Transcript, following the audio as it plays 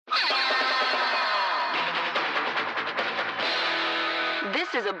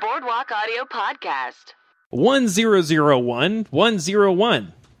This is a Boardwalk Audio podcast.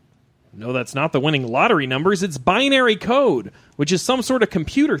 1001101. No, that's not the winning lottery numbers. It's binary code, which is some sort of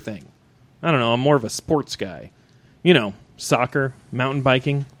computer thing. I don't know. I'm more of a sports guy. You know, soccer, mountain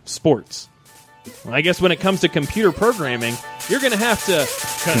biking, sports. Well, I guess when it comes to computer programming, you're going to have to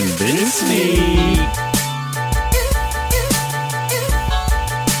convince me.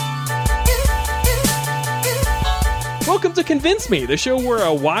 Welcome to Convince Me, the show where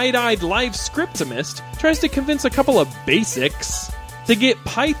a wide-eyed live scriptimist tries to convince a couple of basics to get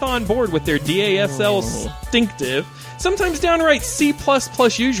Python board with their DASL stinctive, sometimes downright C++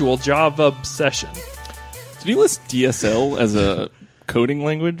 usual Java obsession. Did you list DSL as a coding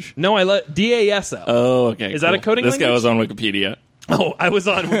language? No, I let DASL. Oh, okay. Is that a coding This language? guy was on Wikipedia. Oh, I was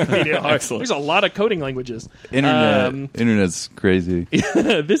on Wikipedia. Excellent. There's a lot of coding languages. Internet's crazy.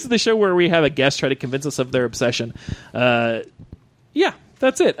 This is the show where we have a guest try to convince us of their obsession. Yeah,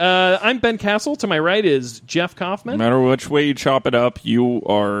 that's it. I'm Ben Castle. To my right is Jeff No Kaufman. matter which way you chop it up, you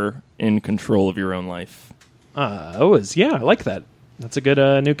are in control of your own life. I like that. That's a good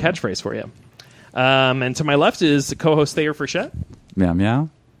new catchphrase for you. And to my left is co-host Thayer Frechette. Meow meow.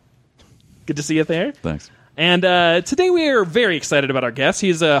 Good to see you, Thayer. Thanks. And today we are very excited about our guest.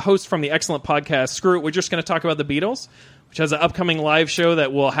 He's a host from the excellent podcast Screw It, We're Just Going to Talk About the Beatles, which has an upcoming live show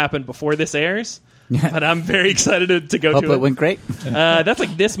that will happen before this airs. But I'm very excited to go Hope to it. it went great. That's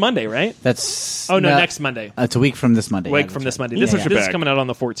like this Monday, right? That's next Monday. It's a week from this Monday. Week yeah, from that's this right. Monday. Yeah, This yeah. is coming out on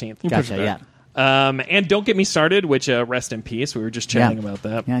the 14th. Gotcha. Yeah. And don't get me started, which rest in peace. We were just chatting about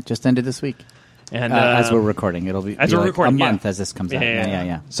that. Yeah, it just ended this week. And As we're recording, it'll be, as be we're like recording, a month as this comes out.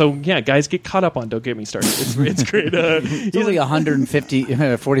 Yeah. So guys, get caught up on Don't Get Me Started. It's great. It's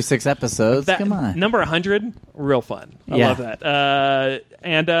only 46 episodes. Come on. Number 100, real fun. I Yeah. love that.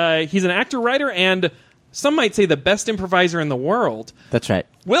 And he's an actor, writer, and some might say the best improviser in the world. That's right.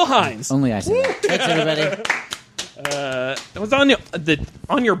 Will Hines. Only I say that. Thanks, everybody. It was on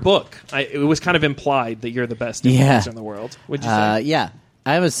your book. It was kind of implied that you're the best improviser in the world. Would you say? Yeah.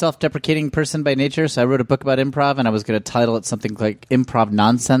 I'm a self-deprecating person by nature, so I wrote a book about improv, and I was going to title it something like Improv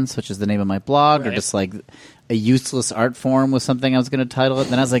Nonsense, which is the name of my blog, or Right. just like a useless art form was something I was going to title it.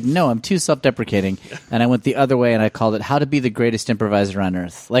 Then I was like, no, I'm too self-deprecating, and I went the other way, and I called it How to Be the Greatest Improviser on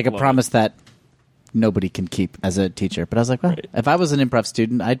Earth, like a promise that nobody can keep as a teacher. But I was like, well, if I was an improv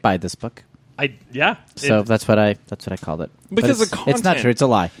student, I'd buy this book. So that's what I called it. Because But the content, it's not true. It's a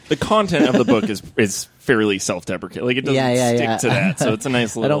lie. The content of the book is fairly self-deprecating. Like, it doesn't stick to that, so it's a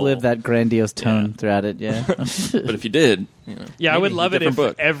nice little... I don't live that grandiose tone throughout it. Yeah. But if you did... I would love it if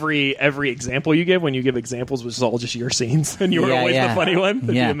book. every example you give, when you give examples, was all just your scenes, and you were always the funny one.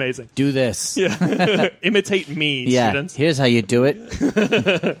 That'd be amazing. Do this. Imitate me, Yeah. students. Here's how you do it.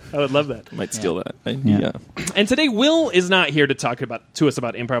 I would love that. Might steal that. Yeah. And today, Will is not here to talk to us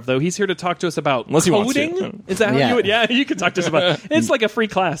about improv, though. He's here to talk to us about Unless he wants coding. to. Is that how Yeah. you would? Yeah, you can talk to us about. It's like a free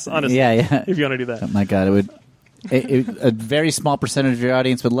class, honestly. Yeah. If you want to do that. Oh my God, it would. A very small percentage of your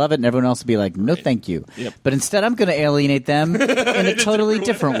audience would love it, and everyone else would be like, "No, thank you." Yep. But instead, I'm going to alienate them in a totally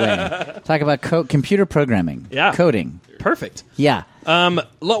different way. Talk about computer programming, coding. Perfect. Yeah. How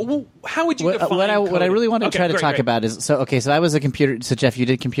would you define What I really want to try to talk great. about is so I was a computer. So Jeff, you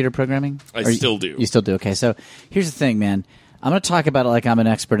did computer programming. I still do. You still do. Okay. So here's the thing, man. I'm going to talk about it like I'm an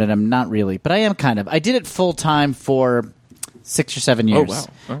expert, and I'm not really, but I am kind of. I did it full time for 6 or 7 years. Oh, wow.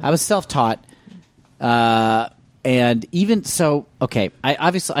 All right. I was self-taught. And even so, I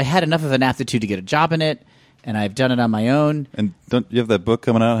had enough of an aptitude to get a job in it, and I've done it on my own. And don't you have that book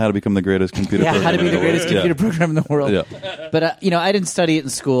coming out, How to Become the Greatest Computer Programmer? How to be the greatest Yeah. computer programmer in the world. Yeah. But I didn't study it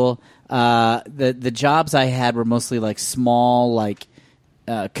in school. The jobs I had were mostly like small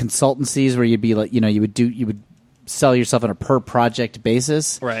consultancies where you'd be like, you would sell yourself on a per project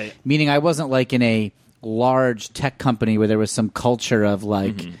basis. Right. Meaning I wasn't like in a large tech company where there was some culture of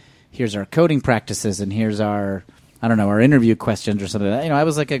like, here's our coding practices and here's our interview questions or something. I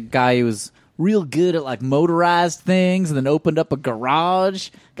was like a guy who was real good at like motorized things and then opened up a garage.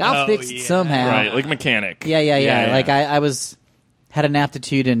 Got fixed it somehow. Right, like mechanic. Yeah. Like I had an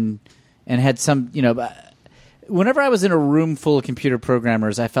aptitude and had some, whenever I was in a room full of computer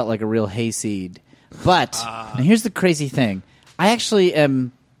programmers, I felt like a real hayseed. But and here's the crazy thing. I actually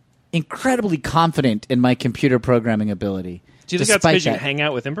am incredibly confident in my computer programming ability. Do you think that's because you hang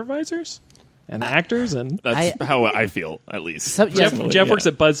out with improvisers and actors? And That's how I feel, at least. Jeff works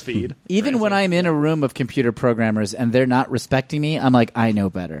at BuzzFeed. Even when I'm in a room of computer programmers and they're not respecting me, I'm like, I know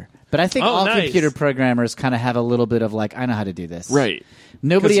better. But I think all nice. computer programmers kind of have a little bit of like, I know how to do this. Right.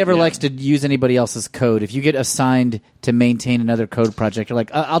 Nobody ever likes to use anybody else's code. If you get assigned to maintain another code project, you're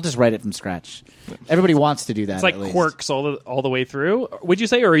like, I'll just write it from scratch. Everybody wants to do that. It's like at least. quirks all the way through. Would you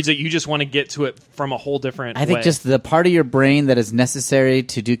say, or is it you just want to get to it from a whole different? I think way? just the part of your brain that is necessary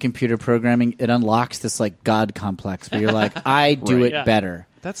to do computer programming, it unlocks this like God complex where you're like, I do Right. it Yeah. better.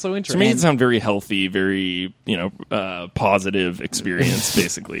 That's so To interesting. me, it sounds very healthy, very positive experience,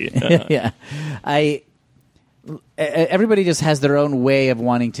 basically. Yeah, everybody just has their own way of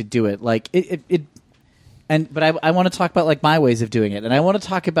wanting to do it. Like but I want to talk about like my ways of doing it, and I want to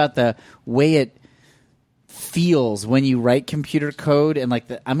talk about the way it feels when you write computer code, and like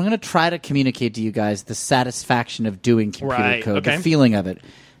I'm going to try to communicate to you guys the satisfaction of doing computer Right, code, okay. the feeling of it.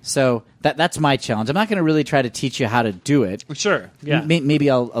 So that's my challenge. I'm not going to really try to teach you how to do it. Sure. Yeah. Maybe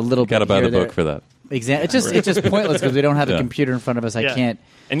a little bit. Got to buy here the or book there. for that. Exactly. It's just pointless because we don't have a Yeah. computer in front of us. I Yeah. can't.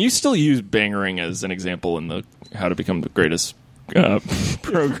 And you still use Bangering as an example in the how to become the greatest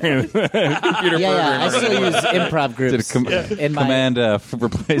program computer Yeah, I programmer. still use improv groups. in my, Command F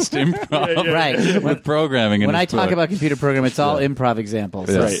replaced improv Right. with programming. When in I his talk book. about computer program, it's all improv examples.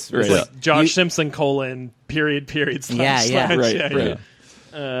 Yeah. It's- Right. Yeah. Josh Simpson : period slash Yeah, yeah. slash. Right, right.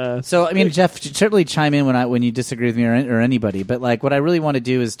 So, I mean, Jeff, certainly chime in when you disagree with me or anybody. But like, what I really want to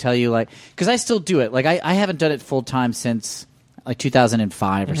do is tell you, like, because I still do it. Like, I haven't done it full time since like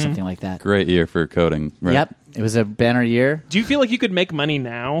 2005 or something like that. Great year for coding. Right? Yep, it was a banner year. Do you feel like you could make money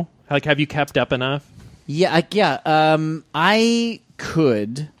now? Like, have you kept up enough? Yeah, I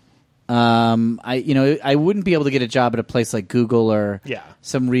could. I wouldn't be able to get a job at a place like Google or Yeah.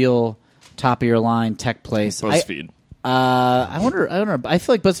 some real top of your line tech place. BuzzFeed. I wonder. I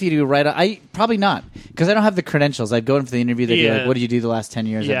feel like BuzzFeed would write. I probably not because I don't have the credentials. I'd go in for the interview. They'd be Yeah. like, "What did you do the last 10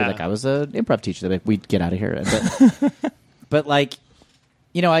 years?" I'd Yeah. be like, "I was an improv teacher." They'd be like, "We'd get out of here." But like,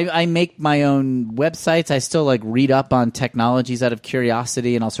 I make my own websites. I still like read up on technologies out of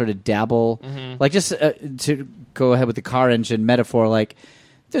curiosity, and I'll sort of dabble. Like just to go ahead with the car engine metaphor, like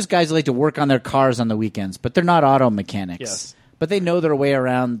there's guys who like to work on their cars on the weekends, but they're not auto mechanics. Yes. But they know their way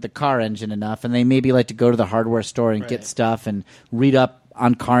around the car engine enough, and they maybe like to go to the hardware store and get Right. stuff and read up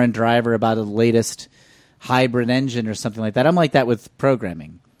on Car and Driver about the latest hybrid engine or something like that. I'm like that with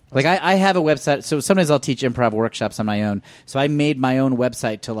programming. Like I have a website, so sometimes I'll teach improv workshops on my own. So I made my own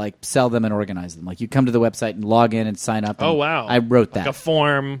website to like sell them and organize them. Like you come to the website and log in and sign up. Oh and wow! I wrote like that. a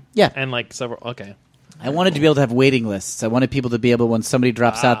form. Yeah. and like several. Okay. I wanted to be able to have waiting lists. I wanted people to be able, when somebody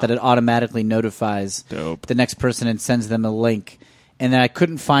drops out, that it automatically notifies Dope. the next person and sends them a link. And then I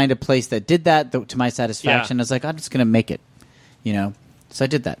couldn't find a place that did that to my satisfaction. Yeah. I was like, I'm just going to make it, So I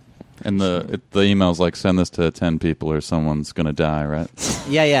did that. And the email's like, send this to 10 people or someone's going to die, right?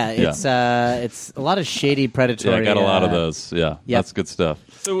 Yeah. It's a lot of shady predatory. Yeah, I got a lot of those. Yeah, Yep. that's good stuff.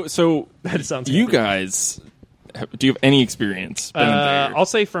 So That sounds. you good. guys, do you have any experience? Been there? I'll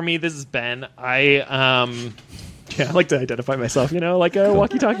say for me, this is Ben. I like to identify myself, like a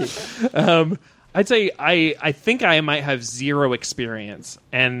walkie-talkie. I'd say I think I might have zero experience,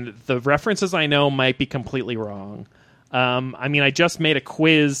 and the references I know might be completely wrong. I just made a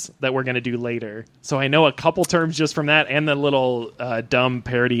quiz that we're going to do later, so I know a couple terms just from that and the little dumb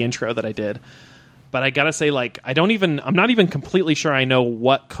parody intro that I did. But I gotta say, I'm not even completely sure I know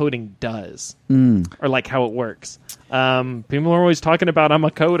what coding does or like how it works. People are always talking about I'm a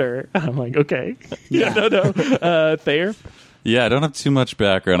coder. I'm like, okay, no. Thayer? Yeah, I don't have too much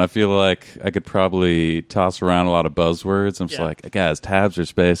background. I feel like I could probably toss around a lot of buzzwords. I'm just Yeah. like, guys, tabs or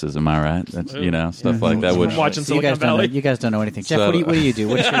spaces, am I right? That's, stuff like that. I'm Would watching So you guys Silicon Valley. you guys don't know anything. Jeff, So- what do you do?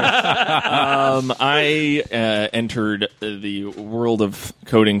 What's your... I entered the world of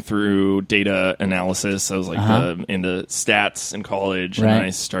coding through data analysis. I was into stats in college, and Right. I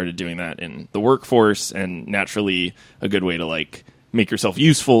started doing that in the workforce. And naturally, a good way to make yourself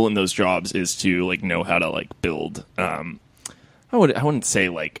useful in those jobs is to know how to build. I wouldn't say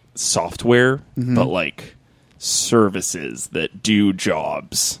software, but services that do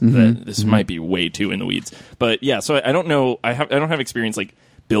jobs. That this might be way too in the weeds, but yeah. So I don't know. I don't have experience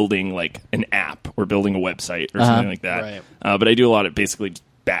building an app or building a website or something like that. Right. But I do a lot of basically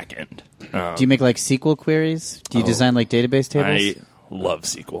back end. Do you make SQL queries? Do you design database tables? I love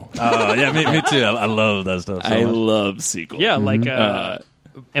SQL. Oh, yeah, me too. I love that stuff. I love SQL. Yeah,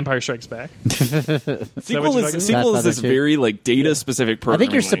 Empire Strikes Back. SQL is this Godfather very data specific I programming.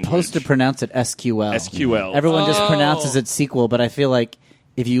 think you're supposed to language. pronounce it SQL. SQL. Everyone just pronounces it SQL, but I feel like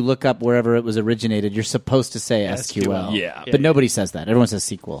if you look up wherever it was originated, you're supposed to say SQL. Yeah. But nobody says that. Everyone says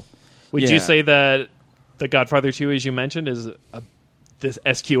SQL. Would Yeah. you say that The Godfather 2, as you mentioned, is a this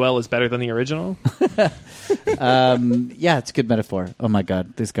SQL is better than the original? Yeah, it's a good metaphor. Oh my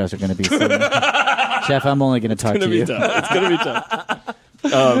God, these guys are going to be so Jeff, I'm only going to talk to you. It's gonna be tough.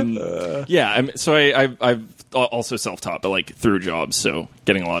 So I've also self-taught, but like through jobs, so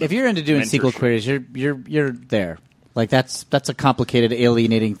getting a lot. If you're into doing SQL queries, you're there. Like that's a complicated,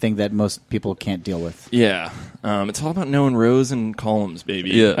 alienating thing that most people can't deal with. Yeah, it's all about knowing rows and columns, baby.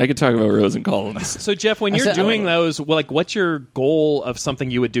 Yeah. I could talk about rows and columns. So Jeff, when you're doing those, well, like, what's your goal of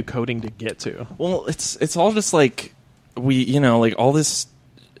something you would do coding to get to? Well, it's all just like like all this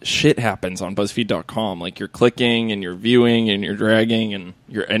shit happens on BuzzFeed.com. Like you're clicking and you're viewing and you're dragging and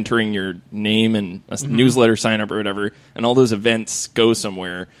you're entering your name and a newsletter sign up or whatever, and all those events go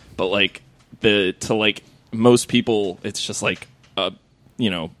somewhere. But like most people, it's just like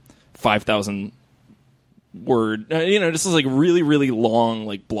 5,000 word, just like really, really long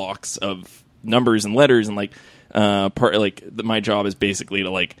like blocks of numbers and letters, and like my job is basically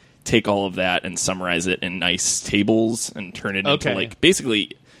to like take all of that and summarize it in nice tables and turn it into like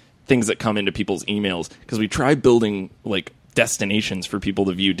basically things that come into people's emails, because we try building like destinations for people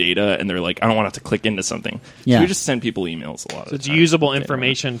to view data, and they're like, I don't want to have to click into something. Yeah. So we just send people emails a lot of So the it's time. usable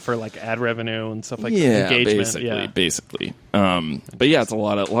information for like ad revenue and stuff like engagement. Basically. But yeah, it's a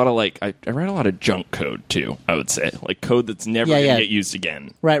lot of like I write a lot of junk code too, I would say. Like code that's never going to get used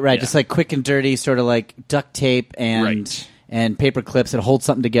again. Right. Yeah. Just like quick and dirty, sort of like duct tape and paper clips that hold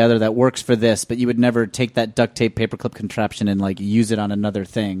something together that works for this, but you would never take that duct tape paperclip contraption and like use it on another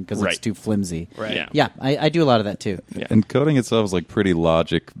thing because it's too flimsy. Right. Yeah. I do a lot of that too. Yeah. And coding itself is like pretty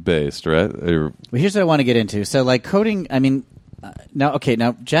logic based, right? Well, here's what I want to get into. So like coding, I mean, now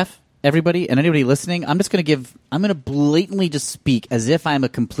Jeff, everybody and anybody listening, I'm going to blatantly just speak as if I'm a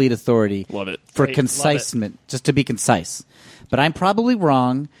complete authority. Love it. For Great. concisement, just to be concise. But I'm probably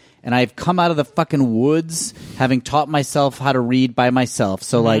wrong. And I've come out of the fucking woods having taught myself how to read by myself.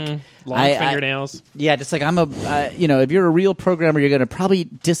 So, like, long fingernails. Just like I'm if you're a real programmer, you're going to probably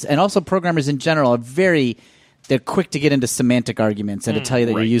and also programmers in general are they're quick to get into semantic arguments and to tell you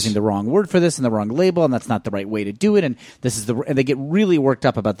that you're using the wrong word for this and the wrong label, and that's not the right way to do it. And and they get really worked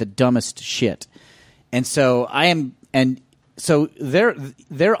up about the dumbest shit. And so so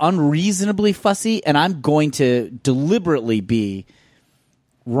they're unreasonably fussy, and I'm going to deliberately be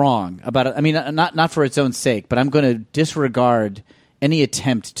wrong about it. I mean, not for its own sake, but I'm going to disregard any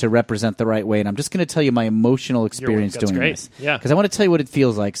attempt to represent the right way, and I'm just going to tell you my emotional experience That's doing great. this. Yeah. Because I want to tell you what it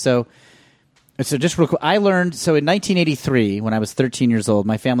feels like. So just real quick, I learned, so in 1983, when I was 13 years old,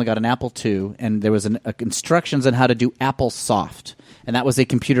 my family got an Apple II, and there was instructions on how to do AppleSoft, and that was a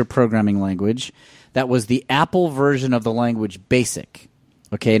computer programming language. That was the Apple version of the language BASIC.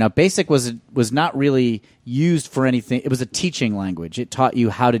 Okay, now BASIC was not really used for anything. It was a teaching language. It taught you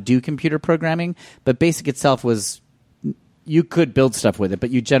how to do computer programming, but BASIC itself you could build stuff with it, but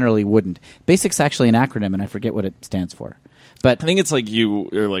you generally wouldn't. BASIC's actually an acronym, and I forget what it stands for. But I think it's like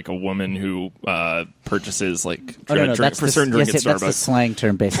you're like a woman who purchases like drink for certain drink at Starbucks. That's the slang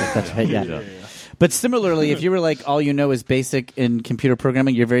term, BASIC. That's right, yeah. But similarly, if you were like, all you know is BASIC in computer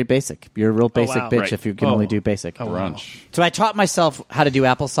programming, you're very basic. You're a real basic bitch Right. if you can only do BASIC. Brunch. So I taught myself how to do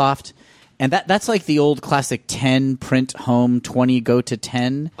AppleSoft, and that's like the old classic 10 print home, 20 go to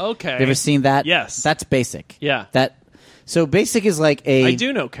 10. Okay. You ever seen that? Yes. That's BASIC. Yeah. So BASIC is like I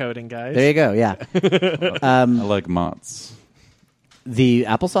do know coding, guys. There you go. Yeah. I like Mott's. The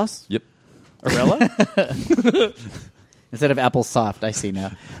applesauce Yep. Arella? instead of AppleSoft. I see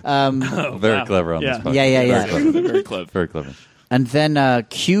now. Very clever on Yeah. this podcast. Yeah. Very clever. Very clever. Very clever. And then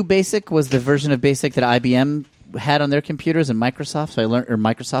QBasic was the version of BASIC that IBM had on their computers, and Microsoft. So I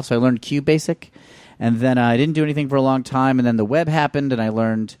learned QBasic, and then I didn't do anything for a long time. And then the web happened, and I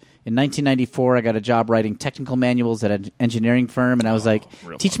learned in 1994. I got a job writing technical manuals at an engineering firm, and I was like,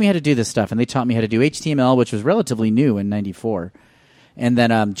 "Teach me how to do this stuff." And they taught me how to do HTML, which was relatively new in '94. And then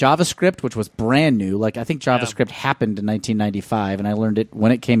JavaScript, which was brand new. Like I think JavaScript happened in 1995, and I learned it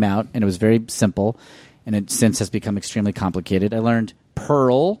when it came out, and it was very simple. And it since has become extremely complicated. I learned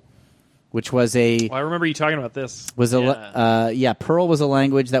Perl, which was I remember you talking about this. Perl was a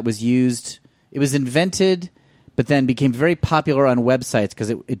language that was used. It was invented, but then became very popular on websites because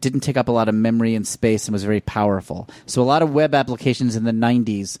it didn't take up a lot of memory and space and was very powerful. So a lot of web applications in the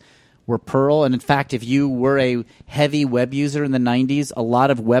 90s were Perl. And in fact, if you were a heavy web user in the 90s, a lot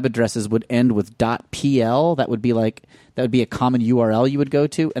of web addresses would end with .pl. That would be like that would be a common URL you would go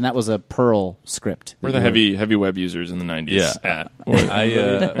to, and that was a Perl script. We're the heavy web users in the 90s. Yeah. At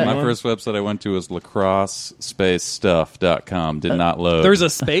My first website I went to was lacrossestuff.com. Did not load. There's a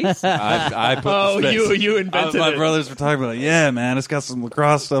space. I put the space. you invented My it. brothers were talking about, yeah, man, it's got some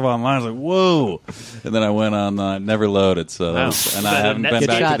lacrosse stuff online. I was like, whoa. And then I went on, never loaded. So Wow. and I Is that a haven't net been Good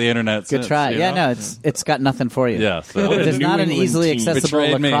back shot. to the internet Good since. try. you Yeah, know? no, it's got nothing for you. Yeah, so If there's New not an England easily team. accessible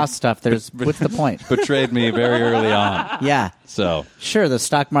Betrayed me. lacrosse stuff, what's the point? betrayed me very early on. Yeah. So Sure, the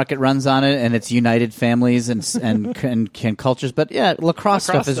stock market runs on it, and it's united families and cultures. But yeah, lacrosse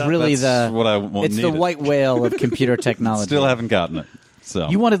stuff is stuff, really that's what I it's the needed. white whale of computer technology. still haven't gotten it. So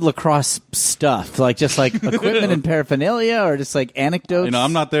You wanted lacrosse stuff, just like equipment and paraphernalia, or just like anecdotes.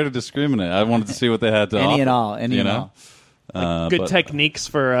 I'm not there to discriminate. I wanted to see what they had to Any offer. and all, any you and know? all. Good but- techniques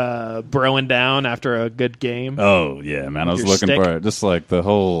for broing down after a good game. Oh yeah, man! I was Your looking stick? for it, just like the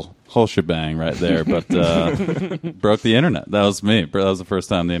whole shebang right there. But broke the internet. That was me. That was the first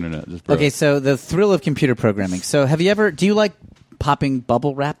time the internet just broke. Okay, so the thrill of computer programming. So do you like popping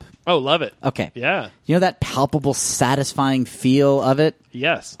bubble wrap? Oh, love it. Okay. Yeah. You know that palpable, satisfying feel of it?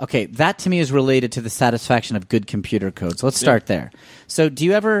 Yes. Okay, that to me is related to the satisfaction of good computer code. So let's start there. So do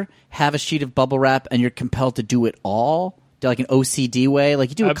you ever have a sheet of bubble wrap and you're compelled to do it all? Like an OCD way? Like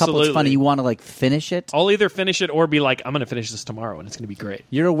you do a couple, it's funny, Absolutely. you want to finish it? I'll either finish it or be like, I'm going to finish this tomorrow and it's going to be great.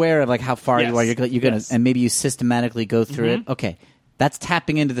 You're aware of how far you are. Yes. You're going to, Yes. and maybe you systematically go through it. Okay, that's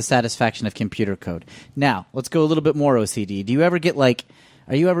tapping into the satisfaction of computer code. Now let's go a little bit more OCD. Do you ever get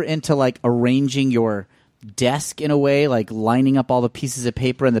are you ever into arranging your desk in a way, lining up all the pieces of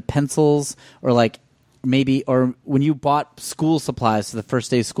paper and the pencils, or maybe, or when you bought school supplies for the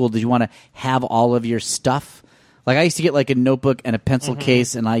first day of school, did you want to have all of your stuff? I used to get a notebook and a pencil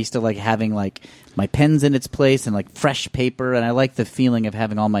case, and I used to having my pens in its place and fresh paper, and I like the feeling of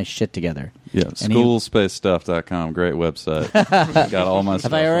having all my shit together. Yeah, And schoolspacestuff.com, great website. Got all my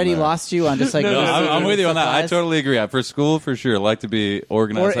stuff. Have I already on there. lost you on just No, I'm with you on that. I supplies? totally agree. For school, for sure, like to be Or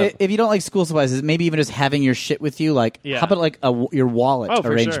organized. if you don't like school supplies, is maybe even just having your shit with you. Yeah. How about your wallet Oh,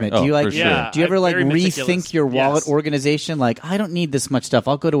 for arrangement? sure. Do you Oh, for sure. Yeah, Do you ever I'm very rethink meticulous. your wallet Yes. organization? I don't need this much stuff.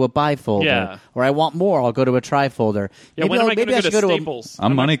 I'll go to a buy folder. Yeah. Or I want more. I'll go to a try folder. Yeah, maybe when am I going maybe I to should go to a- Staples? I'm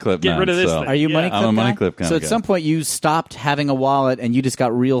gonna Money Clip Get man, rid of this so- thing. Are you Yeah. Money Clip I'm a Money guy? Clip kind So of at guy. some point you stopped having a wallet and you just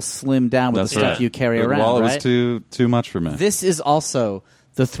got real slim down with That's the stuff right. you carry The around. wallet right? was too much for me. This is also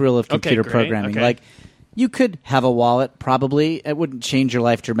the thrill of computer great. programming. Okay. You could have a wallet, probably. It wouldn't change your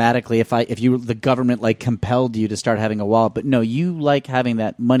life dramatically if the government compelled you to start having a wallet. But no, you like having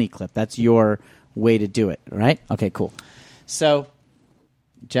that money clip. That's your way to do it, right? Okay, cool. So,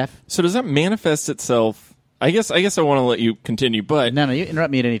 Jeff? So does that manifest itself? I guess I want to let you continue, but No, you interrupt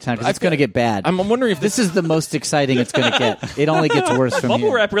me at any time because it's going to get bad. I'm wondering if this is the most exciting it's going to get. It only gets worse from Bubble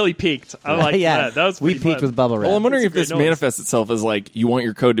here. wrap really peaked. I like yeah, that. That was we pretty peaked fun. with bubble wrap. Well, I'm wondering if That's a this great noise. manifests itself as you want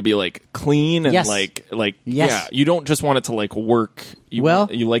your code to be clean and Yes. like Yes. yeah, you don't just want it to work. You Well-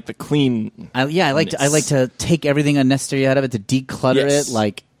 you like the clean. I like to take everything unnecessary out of it, to declutter Yes.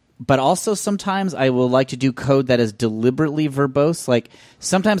 it, but also sometimes I will like to do code that is deliberately verbose.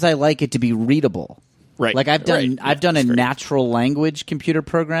 Sometimes I like it to be readable. Right. I've done Right. I've done a That's great. natural language computer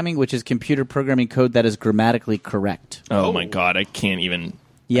programming, which is computer programming code that is grammatically correct. Oh my god, I can't even.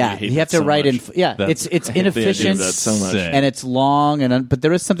 Yeah, I hate you have that to so write much. it's I hate the idea of inefficient that so much. Sick. and it's long but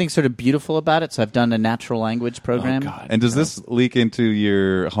there is something sort of beautiful about it. So I've done a natural language program. Oh god. And does this leak into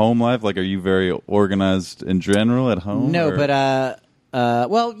your home life? Are you very organized in general at home? No, or- but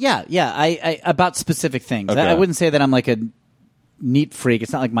well, yeah. I about specific things. Okay. I wouldn't say that I'm a neat freak.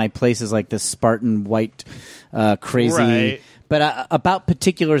 It's not like my place is this Spartan white, crazy. Right. But about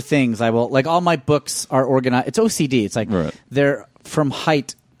particular things, I will all my books are organized. It's OCD. It's Right. they're from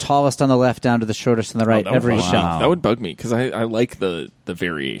height, tallest on the left down to the shortest on the right. That would Every bug me. shelf. That would bug me because I like the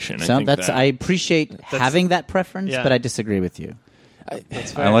variation. So I think that's that, I appreciate having that preference, Yeah. but I disagree with you.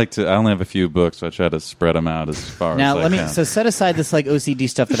 I like to. I only have a few books, so I try to spread them out as far Now as I let me can. so set aside this OCD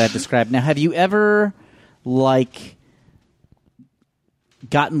stuff that I've described. Now, have you ever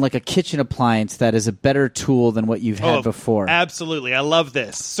gotten a kitchen appliance that is a better tool than what you've had before? Absolutely. I love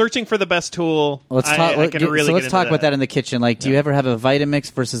this. Searching for the best tool. Let's talk. I can really so get let's into talk about that in the kitchen. Do you ever have a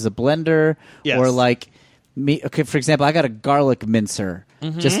Vitamix versus a blender, Yes. or me? Okay, for example, I got a garlic mincer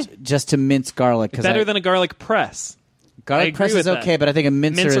just to mince garlic. Cause Better than a garlic press. I garlic agree press with is that. okay, but I think a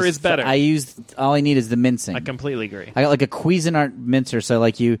mincer is better. I use all I need is the mincing. I completely agree. I got a Cuisinart mincer, so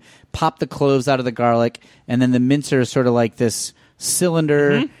you pop the cloves out of the garlic, and then the mincer is sort of this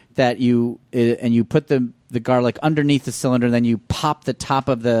cylinder that you put the garlic underneath the cylinder, and then you pop the top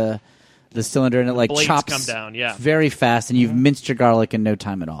of the cylinder, and it blades chops come down, yeah. very fast, and you've minced your garlic in no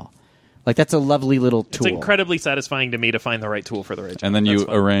time at all. Like, that's a lovely little tool. It's incredibly satisfying to me to find the right tool for the right job. And then you That's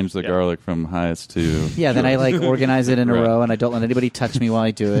fun. arrange the Yeah. garlic from highest to... Yeah, then I organize it in a Right. row, and I don't let anybody touch me while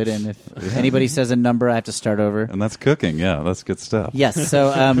I do it. And if anybody says a number, I have to start over. And that's cooking. Yeah, that's good stuff. Yes, so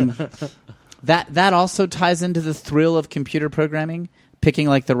that also ties into the thrill of computer programming, picking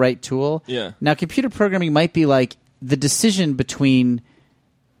like the right tool. Yeah. Now, computer programming might be like the decision between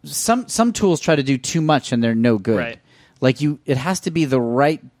some tools try to do too much and they're no good. Right. Like it has to be the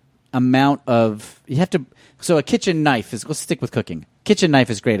right amount of you have to. So a kitchen knife is. Let's stick with cooking. Kitchen knife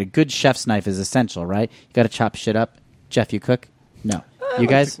is great. A good chef's knife is essential, right? You got to chop shit up. Jeff, you cook? No. You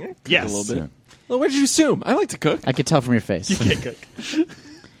guys? Yes. A little bit. Well, what did you assume? I like to cook. I could tell from your face. Can't cook.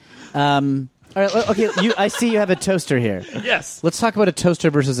 All right. Okay. I see you have a toaster here. Yes. Let's talk about a toaster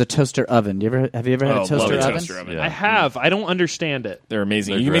versus a toaster oven. Have you ever had a love toaster a oven? toaster oven. Yeah. I have. I don't understand it. They're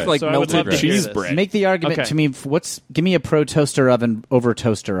amazing. They're You can make great. like So I would melted love to hear cheese this. bread. Make the argument Okay. to me. Give me a pro toaster oven over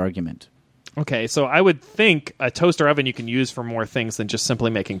toaster argument. Okay, so I would think a toaster oven you can use for more things than just simply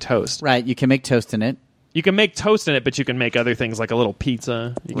making toast. Right. You can make toast in it. You can make toast in it, but you can make other things like a little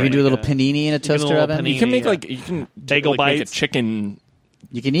pizza. You can do a little panini in a do a toaster little oven. panini. You can make Yeah. like you can Bagel make a bites. chicken.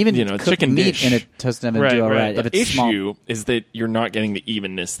 You can even cook chicken meat dish. in a toaster oven and Right, do all right. right. The If it's small. Issue is that you're not getting the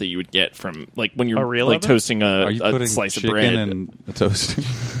evenness that you would get from like when A you're real like oven? toasting Are you a putting slice of chicken bread. in a toaster?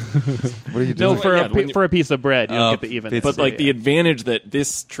 What are you No, doing? for Yeah, when you- for a piece of bread, you don't Oh, get the even. pizza. But like the advantage that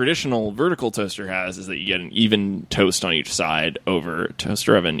this traditional vertical toaster has is that you get an even toast on each side over a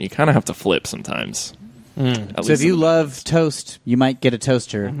toaster oven. You kind of have to flip sometimes. At So if least you in the- love toast, you might get a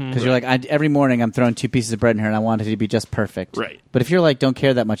toaster because you're like, every morning I'm throwing 2 pieces of bread in here and I want it to be just perfect. Right. But if you're like, don't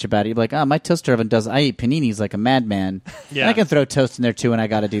care that much about it, you're like, my toaster oven does. I eat paninis like a madman. Yeah. And I can throw toast in there too, and I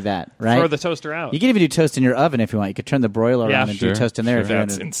got to do that. Right. throw the toaster out. You can even do toast in your oven if you want. You could turn the broiler Yeah, on and sure, do toast in there sure. if you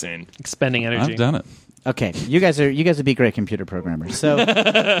that's want. insane. Expending energy. I've done it. Okay, you guys would be great computer programmers. So,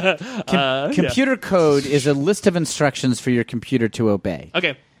 computer code is a list of instructions for your computer to obey.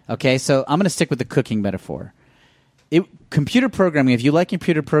 Okay. Okay, so I'm going to stick with the cooking metaphor. Computer programming, if you like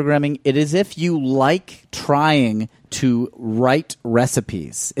computer programming, it is if you like trying to write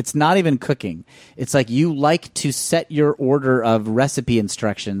recipes. It's not even cooking. It's like you like to set your order of recipe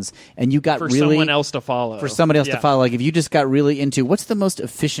instructions, and you got For really someone else to follow. for somebody else Yeah. to follow. Like if you just got really into what's the most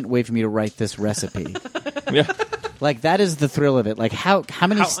efficient way for me to write this recipe. Yeah. Like that is the thrill of it. Like how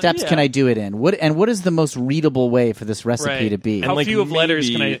many steps yeah. can I do it in? What is the most readable way for this recipe Right. to be? How And, like, few of letters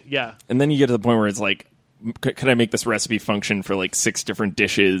can I? maybe- Yeah. And then you get to the point where it's like, could I make this recipe function for like 6 different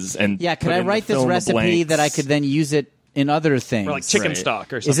dishes? And Yeah, could put I in the write this fill in the recipe blanks? that I could then use it in other things? Or like chicken Right.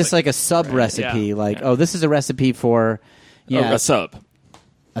 stock or something. Is this like a sub recipe? Yeah. Like, oh, this is a recipe for a sub?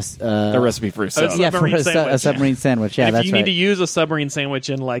 a A recipe for a sub. yeah, for submarine a sandwich. submarine sandwich. Yeah, if that's you right. need to use a submarine sandwich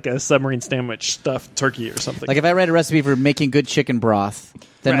in like a submarine sandwich stuffed turkey or something. Like if I write a recipe for making good chicken broth,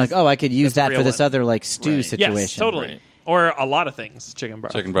 then Right. like, oh, I could use That's that a for real this one. other like stew Right. situation. yes, totally. Right. Or a lot of things. Chicken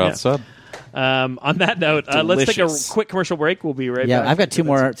broth. Chicken broth Yeah. sub. On that note, let's take a Delicious. quick commercial break. We'll be right Yeah, back. I've got 2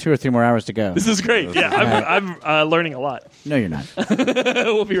 or 3 more hours to go. This is great. Yeah, I'm learning a lot. No, you're not.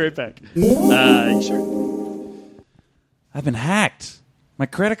 We'll be right back. Sure. I've been hacked. My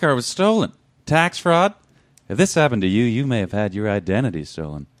credit card was stolen. Tax fraud? If this happened to you, you may have had your identity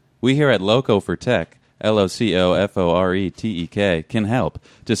stolen. We here at Loco for Tech, LOCOFORETEK, can help.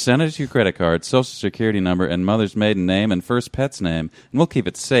 Just send us your credit card, social security number, and mother's maiden name and first pet's name, and we'll keep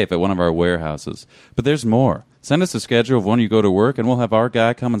it safe at one of our warehouses. But there's more. Send us a schedule of when you go to work, and we'll have our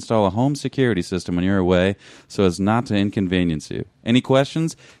guy come install a home security system when you're away so as not to inconvenience you. Any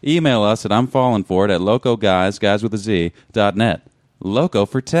questions? Email us at I'mFallinForIt at LocoGuys.net. Loco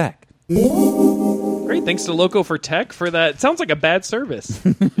for Tech. Great. Thanks to Loco for Tech for that. Sounds like a bad service.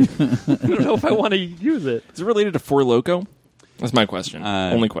 I don't know if I want to use it. Is it related to Four Loko? That's my question.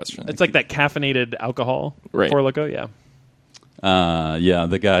 Only question. It's like that caffeinated alcohol. Right. For Loco, yeah. Yeah,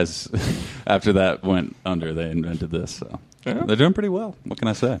 the guys, after that went under, they invented this. So they're doing pretty well. What can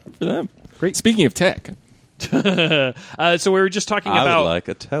I say? for them. Great. Speaking of tech, So we were just talking I about would like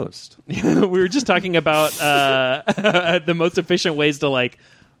a toast. we were just talking about the most efficient ways to like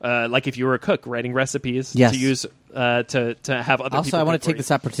if you were a cook writing recipes Yes. to use to have other Also, people I want cook to take for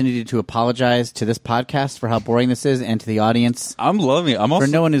this opportunity to apologize to this podcast for how boring this is, and to the audience I'm loving it. I'm also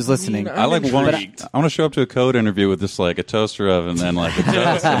for no one who's listening. I'm I like want intrigued. I want to show up to a code interview with just like a toaster oven and like a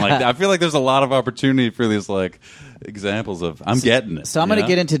toast. And like I feel like there's a lot of opportunity for these like examples of I'm getting it. So I'm going to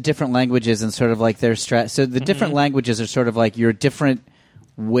get into different languages and sort of like their So the different languages are sort of like your different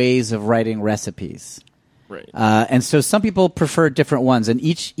ways of writing recipes. right? And so some people prefer different ones, and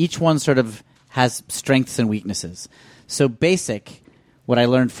each one sort of has strengths and weaknesses. So BASIC, what I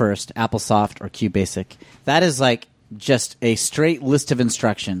learned first, AppleSoft or QBasic, that is like just a straight list of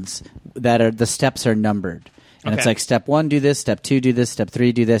instructions. the steps are numbered. And it's Okay. like step 1, do this, step 2, do this, step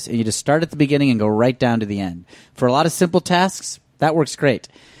 3, do this. And you just start at the beginning and go right down to the end. For a lot of simple tasks, that works great.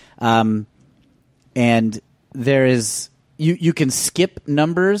 And there is, you can skip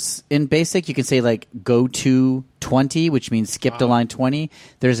numbers in BASIC. You can say like go to 20, which means skip to line 20.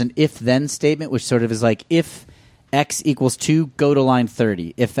 There's an if-then statement, which sort of is like if x equals 2, go to line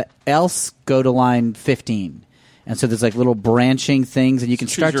 30. If else, go to line 15. And so there's like little branching things, and you can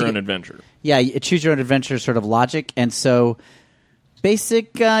start Choose your to own get- adventure. Yeah, choose your own adventure sort of logic. And so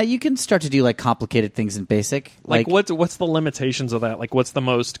BASIC, you can start to do like complicated things in BASIC. Like what's the limitations of that? Like what's the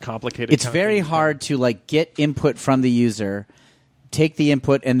most complicated? It's kind of very thing? hard to like get input from the user, take the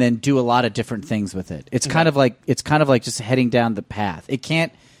input, and then do a lot of different things with it. It's kind of like just heading down the path. It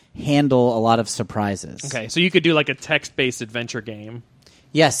can't handle a lot of surprises. Okay, so you could do like a text-based adventure game.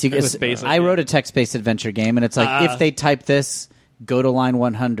 Yes, was BASIC, I wrote yeah. a text-based adventure game, and it's like if they type this, go to line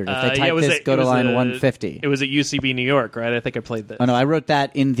 100. If they type this, go to line 150. It was at UCB New York, right? I think I played this. Oh no, I wrote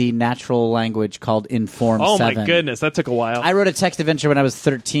that in the natural language called Inform Oh 7. my goodness, that took a while. I wrote a text adventure when I was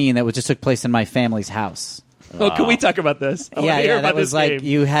 13 that just took place in my family's house. Oh, can we talk about this? I wanna hear Yeah, about that was this like game.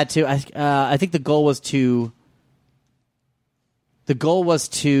 you had to. I think the goal was to. The goal was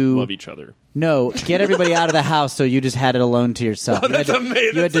to Love each other. get everybody out of the house, so you just had it alone to yourself. that's you had to,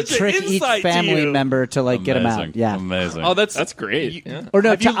 amazing. You had to That's such an trick each insight to family you. member to like get them out. Amazing. Yeah. Amazing. Oh, That's great. Yeah. Or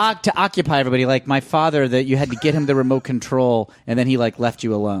no, Have you- to occupy everybody. Like my father, that you had to get him the remote control, and then he like left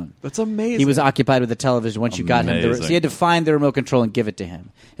you alone. That's amazing. He was occupied with the television once you got him. Amazing. So you had to find the remote control and give it to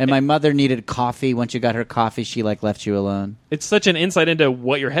him. And my mother needed coffee. Once you got her coffee, she like left you alone. It's such an insight into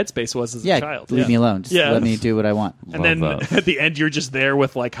what your headspace was as Yeah, a child. leave me alone. Just Yeah. let me do what I want. And then Love that. at the end, you're just there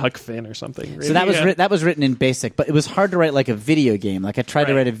with like Huck Finn or something. So that was Yeah. that was written in BASIC, but it was hard to write like a video game. Like I tried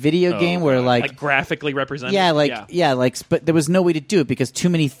to Right. write a video game where like graphically represented. but there was no way to do it because too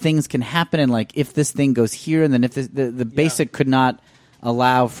many things can happen, and like if this thing goes here, and then if the BASIC could not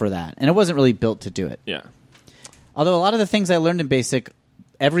allow for that, and it wasn't really built to do it. Yeah. Although a lot of the things I learned in BASIC,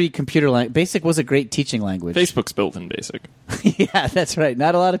 every computer language, BASIC was a great teaching language. Facebook's built in BASIC. Yeah, that's right.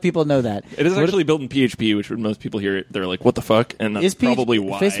 Not a lot of people know that. It is What- actually built in PHP, which when most people hear it, they're like, "What the fuck?" And that's Is PH- probably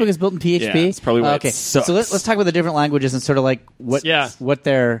why Facebook is built in PHP. Yeah, it's probably why okay. it sucks. So let's talk about the different languages and sort of like what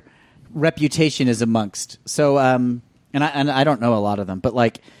their reputation is amongst. So and I don't know a lot of them, but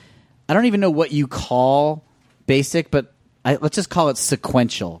like I don't even know what you call BASIC, but let's just call it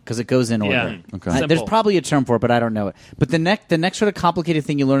sequential because it goes in order. Yeah. Okay. There's Simple. probably a term for it, but I don't know it. But the next sort of complicated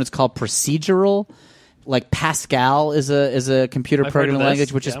thing you learn is called procedural. Like Pascal is a computer I've heard of programming this,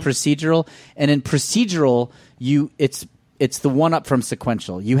 language, which is yeah. procedural. And in procedural, it's the one up from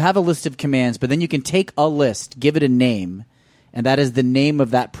sequential. You have a list of commands, but then you can take a list, give it a name, and that is the name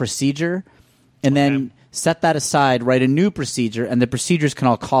of that procedure, and then set that aside, write a new procedure, and the procedures can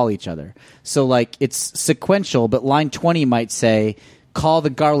all call each other. So like it's sequential, but line 20 might say, call the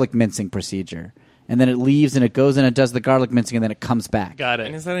garlic mincing procedure. And then it leaves and it goes and it does the garlic mincing and then it comes back. Got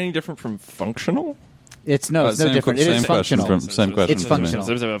And it. is that any different from functional? It's no Same different. que- It is same question functional. same question It's for me.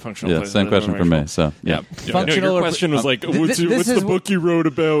 functional. Yeah, same question for me. So yeah. Functional your or- question was like, Th- "What's, th- what's this the is- book you wrote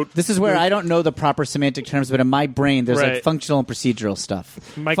about?" This is where I don't know the proper semantic terms, but in my brain, there's Right. like functional and procedural stuff.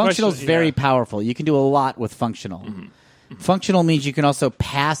 My Functional is question- very yeah. powerful. You can do a lot with functional. Functional means you can also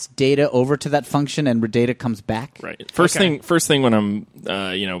pass data over to that function, and data comes back. Right. First Okay. thing when I'm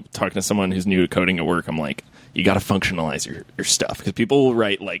talking to someone who's new to coding at work, I'm like, you got to functionalize your stuff because people will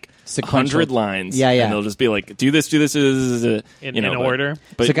write like Sequential. 100 lines, Yeah, yeah. and they'll just be like, do this, In order.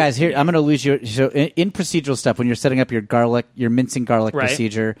 But So, guys, here I'm going to lose you. So, in procedural stuff, when you're setting up your mincing garlic Right.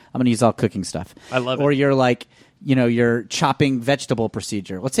 procedure, I'm going to use all cooking stuff. I love it. Or you're like, your chopping vegetable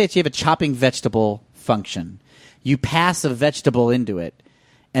procedure. Let's say you have a chopping vegetable function. You pass a vegetable into it,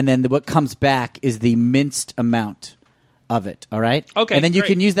 and then what comes back is the minced amount of it. All right. Okay, And then you great.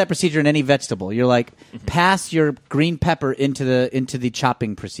 can use that procedure in any vegetable. You're like, pass your green pepper into the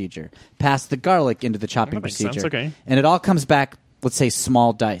chopping procedure. Pass the garlic into the chopping That makes procedure. sense, okay. And it all comes back, let's say,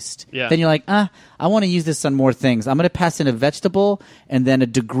 small diced. Yeah. Then you're like, I want to use this on more things. I'm going to pass in a vegetable and then a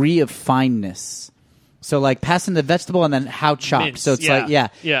degree of fineness. So, like, pass in the vegetable and then how chopped. Minced, So it's yeah. like, yeah.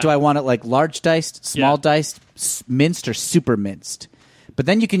 Yeah. Do I want it like large diced, small Yeah. diced, minced, or super minced? But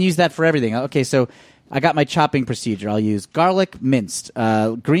then you can use that for everything. Okay, so I got my chopping procedure. I'll use garlic minced,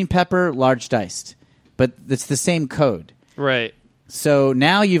 green pepper large diced. But it's the same code. Right. So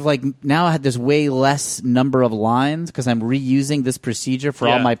now I had this way less number of lines because I'm reusing this procedure for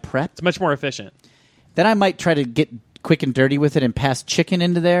all Yeah. my prep. It's much more efficient. Then I might try to get quick and dirty with it and pass chicken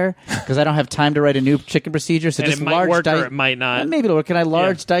into there because I don't have time to write a new chicken procedure. So And just it might large work or dice. it might not. Maybe it'll work. Can I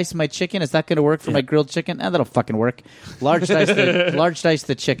large dice my chicken? Is that going to work for my grilled chicken? That'll fucking work. Large dice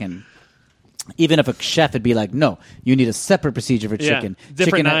the chicken. Even if a chef would be like, no, you need a separate procedure for Yeah. chicken.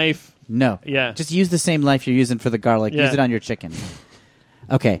 Different Chicken knife. No. Yeah. Just use the same knife you're using for the garlic. Yeah. Use it on your chicken.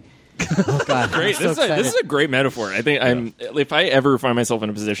 Okay. Oh, God. Great. I'm so This is excited. a great metaphor. I think if I ever find myself in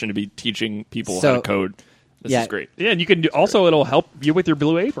a position to be teaching people how to code, this yeah. is great. Yeah, and you can also it'll help you with your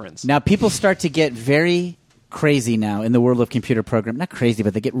blue aprons. Now, people start to get very crazy now in the world of computer program. Not crazy,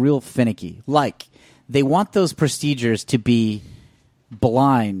 but they get real finicky. Like, they want those procedures to be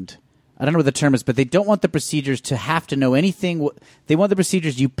blind. I don't know what the term is, but they don't want the procedures to have to know anything. They want the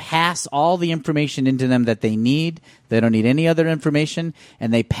procedures, you pass all the information into them that they need. They don't need any other information,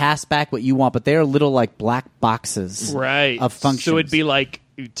 and they pass back what you want. But they're little, like, black boxes Right. of functions. So it'd be like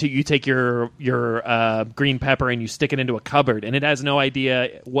you take your green pepper and you stick it into a cupboard, and it has no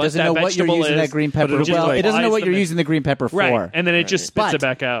idea what doesn't that know what you're vegetable using is, that green but pepper. it just, Well, like, it doesn't know applies what you're the- using the green pepper for. Right, and then it just spits But it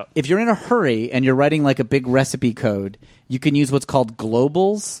back out. If you're in a hurry and you're writing like a big recipe code, you can use what's called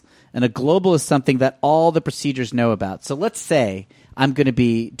globals. And a global is something that all the procedures know about. So let's say I'm going to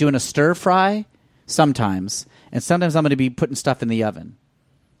be doing a stir fry sometimes, and sometimes I'm going to be putting stuff in the oven.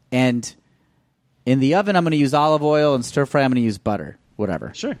 And in the oven, I'm going to use olive oil, and stir fry, I'm going to use butter,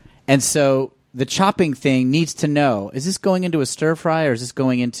 whatever. Sure. And so the chopping thing needs to know, is this going into a stir fry or is this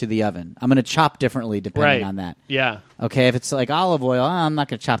going into the oven? I'm going to chop differently depending Right. on that. Yeah. Okay, if it's like olive oil, I'm not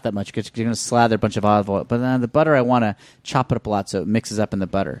going to chop that much because you're going to slather a bunch of olive oil. But then the butter, I want to chop it up a lot so it mixes up in the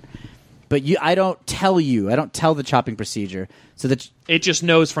butter. But I don't tell the chopping procedure. So that It just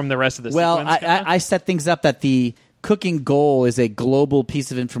knows from the rest of the sequence. I set things up that the cooking goal is a global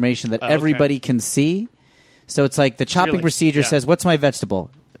piece of information that okay. everybody can see. So it's like the chopping really- procedure yeah. says, what's my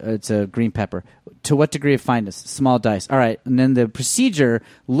vegetable? It's a green pepper. To what degree of fineness? Small dice. All right. And then the procedure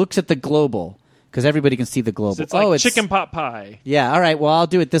looks at the global because everybody can see the global. So it's like chicken pot pie. Yeah, all right, well, I'll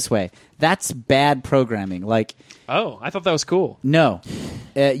do it this way. That's bad programming. Like, Oh, I thought that was cool. no.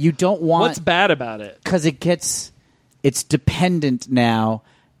 You don't want... What's bad about it? Because it's dependent now.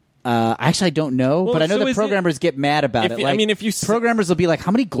 Actually, I don't know, Well, but I know so the is programmers get mad about if it. you- Like, I mean, if you programmers will be like,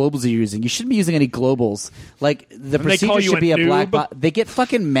 "How many globals are you using? You shouldn't be using any globals." Like the they call procedure you should a be a black noob? box. They get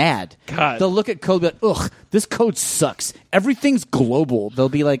fucking mad. God. They'll look at code, and be like, "Ugh, this code sucks. Everything's global." They'll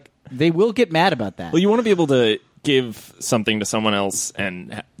be like, they will get mad about that. Well, you want to be able to give something to someone else,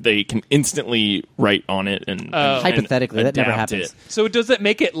 and they can instantly write on it. And Hypothetically, that never adapt happens. it. So does it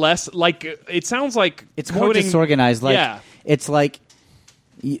make it less like it sounds like It's more coding, disorganized. Like yeah. it's like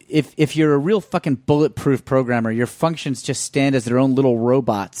if you're a real fucking bulletproof programmer, your functions just stand as their own little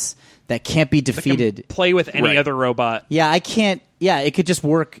robots that can't be Can defeated. play with any Right. other robot. Yeah, I can't. Yeah, it could just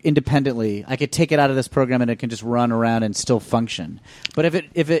work independently. I could take it out of this program and it can just run around and still function. But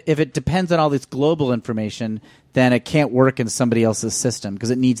if it depends on all this global information, then it can't work in somebody else's system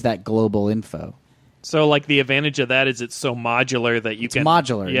because it needs that global info. So like the advantage of that is it's so modular that you can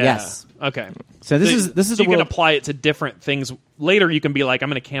modular, Yeah. yes. Okay. So this is so the you can world. apply it to different things. Later, you can be like, I'm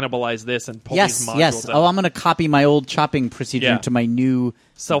going to cannibalize this and pull Yes, these modules yes. out. Oh, I'm going to copy my old chopping procedure Yeah. into my new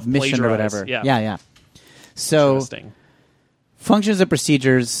Self-plagiarize, mission or whatever. yeah. yeah. So Interesting. functions and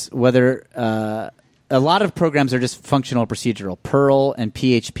procedures, whether a lot of programs are just functional procedural. Perl and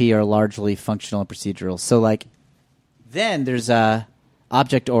PHP are largely functional and procedural. So like, then there's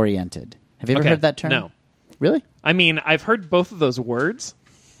object oriented. Have you ever Okay. heard that term? No. Really? I mean, I've heard both of those words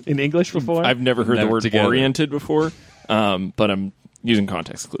in English before. I've never heard Never the word together. oriented before, but I'm using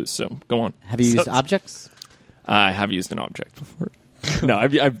context clues. So go on. Have you used objects? I have used an object before. No,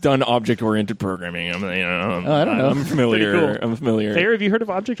 I've done object-oriented programming. I don't know. I'm familiar. Pretty cool. I'm familiar. Thayer, have you heard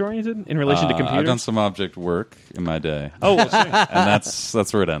of object-oriented in relation to computers? I've done some object work in my day, Oh, well, sure. and that's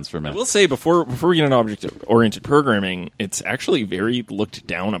where it ends for me. I will say before we get into object-oriented programming, it's actually very looked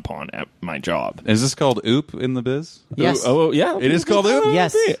down upon at my job. Is this called OOP in the biz? Yes. Oh, yeah. It is called OOP?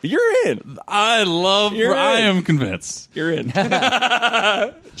 Yes. You're in. I love. You're I in. am convinced. You're in.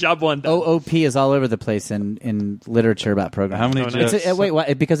 Job one done. OOP is all over the place in literature about programming. How many? Oh, nice. It's wait,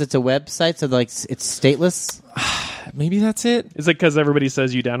 what? Because it's a website, so like it's stateless. Maybe that's it. Is it because everybody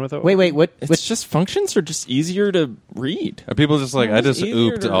says you down with it? Wait, what? It's just functions are just easier to read. Are people just like, I It's just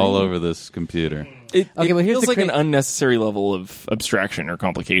easier ooped to all read. over this computer? It well, here's feels the like an cra- unnecessary level of abstraction or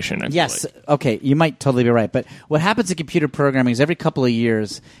complication. I feel Yes. like. Okay. You might totally be right. But what happens in computer programming is every couple of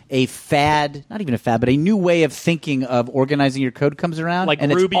years, a fad, not even a fad, but a new way of thinking of organizing your code comes around. Like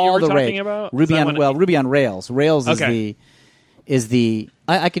and Ruby it's all you were the talking rage. about? Ruby Is that on, what- Ruby on Rails. Rails Okay. is the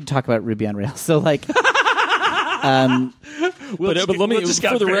I could talk about Ruby on Rails. So like, But let me, Will just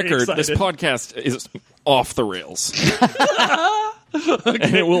got for the very record, this excited. podcast is off the rails.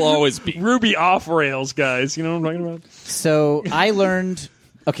 And it will always be. Ruby off Rails, guys. You know what I'm talking about? so I learned.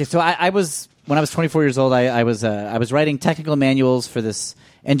 Okay. So I was when I was 24 years old. I was writing technical manuals for this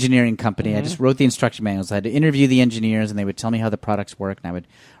engineering company. I just wrote the instruction manuals. I had to interview the engineers, and they would tell me how the products work, and I would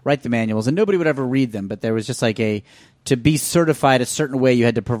write the manuals, and nobody would ever read them. But there was just like to be certified a certain way, you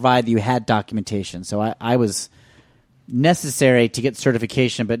had to provide that you had documentation. So I was necessary to get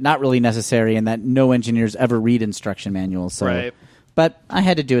certification, but not really necessary in that no engineers ever read instruction manuals. So, Right. But I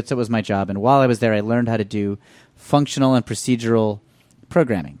had to do it, so it was my job. And while I was there, I learned how to do functional and procedural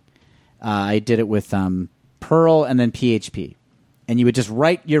programming. I did it with Perl and then PHP. And you would just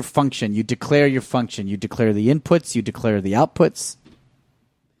write your function. You declare your function. You declare the inputs. You declare the outputs.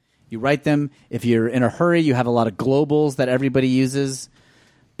 You write them. If you're in a hurry, you have a lot of globals that everybody uses.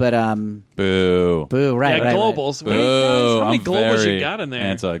 But Boo. boo, right? Yeah, right, globals. Boo. How many I'm globals very you got in there?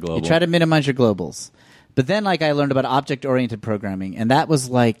 Anti-global. You try to minimize your globals. But then, like, I learned about object-oriented programming, and that was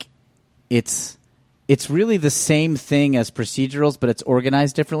like, it's really the same thing as procedurals, but it's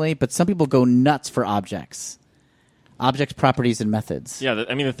organized differently. But some people go nuts for objects, properties, and methods. Yeah,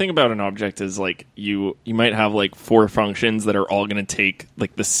 I mean, the thing about an object is like you might have like 4 functions that are all going to take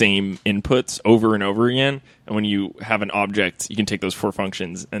like the same inputs over and over again. And when you have an object, you can take those 4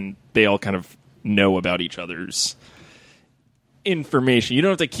 functions and they all kind of know about each other's information. You don't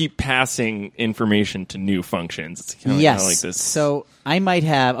have to keep passing information to new functions. It's kind of Yes. like this. So I might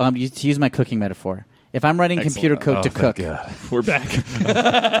have to use my cooking metaphor. If I'm writing computer code to cook, We're back.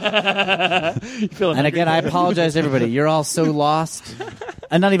 and again, I apologize to everybody. You're all so lost.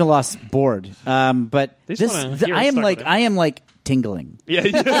 I'm not even lost, bored. But They just wanna hear us talk about it. I am like tingling. Yeah.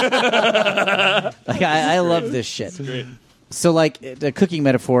 Like I love this shit. Great. So, like the cooking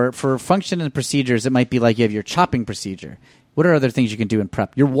metaphor for function and procedures, it might be like you have your chopping procedure. What are other things you can do in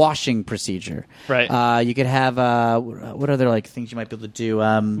prep? Your washing procedure, Right. You could have what other like things you might be able to do?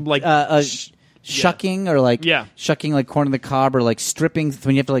 Like shucking or like Yeah. shucking like corn on the cob or like stripping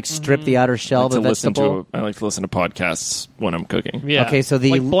when you have to like strip the outer shell of a vegetable. I like to listen to podcasts when I'm cooking. Yeah. Okay, so the-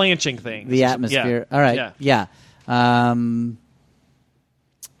 like blanching things. The atmosphere. All right. Yeah.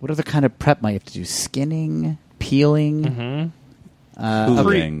 What other kind of prep might you have to do? Skinning, peeling.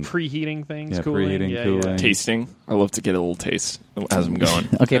 Cooling. Preheating things, Yeah, cooling. preheating, yeah, cooling. Tasting. I love to get a little taste as I'm going.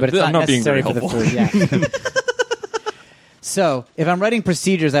 Okay, but it's I'm not being necessary very for the helpful. food. Yeah. So if I'm writing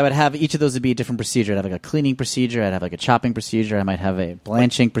procedures, I would have each of those would be a different procedure. I'd have like a cleaning procedure. I'd have like a chopping procedure. I might have a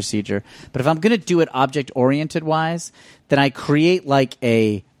blanching procedure. But if I'm going to do it object-oriented wise, then I create like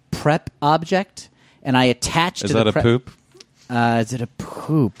a prep object, and I attach Is to that the a prep. poop? Is it a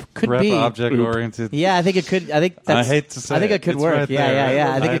poop? Could Prep be. object oriented. Yeah, I think it could. I think that's, I hate to say I think it. it could It's work. right Yeah, there.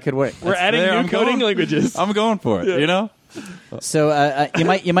 yeah. I think it could work. We're adding there, new I'm coding going- languages. I'm going for it. You know. So you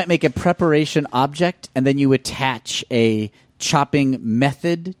might make a preparation object, and then you attach a chopping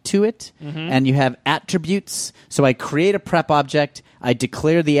method to it, and you have attributes. So I create a prep object, I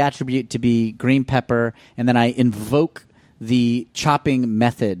declare the attribute to be green pepper, and then I invoke the chopping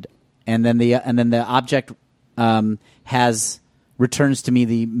method, and then the object returns to me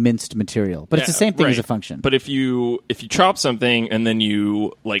the minced material. But it's the same thing as a function. But if you chop something and then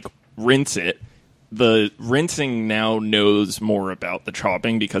you like rinse it, the rinsing now knows more about the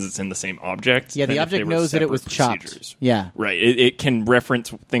chopping because it's in the same object. Yeah, the than if they object were knows that it was separate chopped. procedures. Yeah. Right. It can reference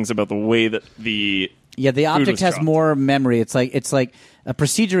things about the way that the Yeah, the object was has chopped. more memory. It's like a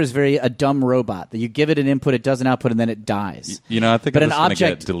procedure is a dumb robot that you give it an input, it does an output, and then it dies. You know, I think But I'm an just gonna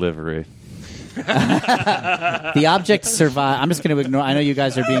object- get delivery. The object survive. I'm just going to ignore. I know you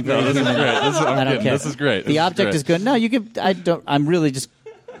guys are being very human. I don't care. This is great. The object is good. No, you could. I don't. I'm really just.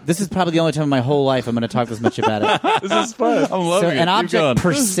 This is probably the only time in my whole life I'm going to talk this much about it. This is fun. I'm loving So it. an Keep object going.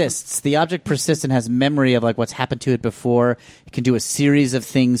 persists. The object persists and has memory of like what's happened to it before. It can do a series of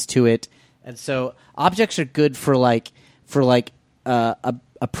things to it, and so objects are good for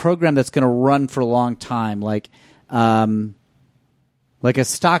a program that's going to run for a long time. Like a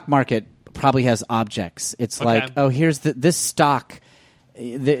stock market probably has objects. It's like, oh, here's this stock.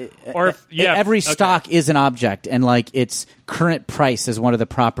 Or if- yeah, every okay. stock is an object, and like its current price is one of the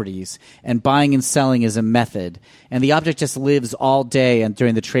properties, and buying and selling is a method, and the object just lives all day and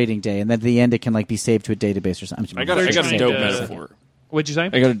during the trading day, and then at the end it can like be saved to a database or something. I got a Kinda- dope metaphor. What'd you say? I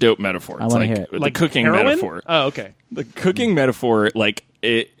got a dope metaphor. I It's wanna like hear it. the Like cooking heroin? metaphor. Oh, okay. The cooking metaphor, like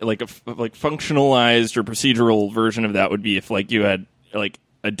functionalized or procedural version of that would be if like you had like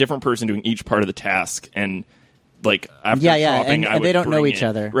a different person doing each part of the task, and like after chopping, and I would they don't know bring each it-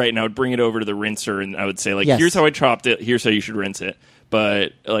 other. right? And I would bring it over to the rinser, and I would say like, Yes. here's how I chopped it. Here's how you should rinse it.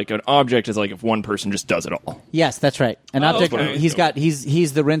 But like an object is like if one person just does it all. Yes, that's right. An object. okay. He's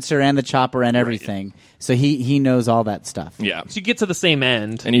the rinser and the chopper and everything, so he knows all that stuff. Yeah, So you get to the same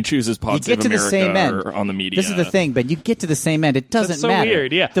end. and he chooses You Pod get Save to the America same end. or on the media. This is the thing, but you get to the same end. It doesn't That's so matter.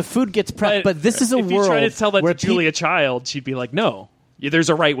 weird, yeah. The food gets prepped, but this is a if world you try to tell that where to Julia Child, she'd be like, "No, there's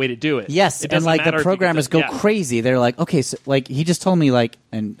a right way to do it. Yes, It and doesn't like matter the if you get programmers go yeah. crazy. They're like, okay, so like he just told me like,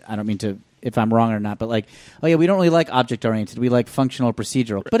 and I don't mean to if I'm wrong or not, but like, oh yeah, we don't really like object oriented. We like functional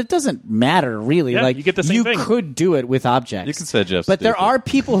procedural, but it doesn't matter really. Yeah, like you get the same thing. could do it with objects. You can say Jeff's but there stupid. are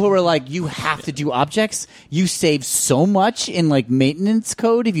people who are like, you have to do objects. You save so much in like maintenance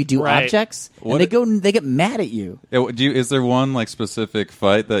code if you do Right. objects, What and they get mad at you. Is there one like specific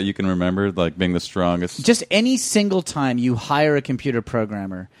fight that you can remember, like being the strongest? Just any single time you hire a computer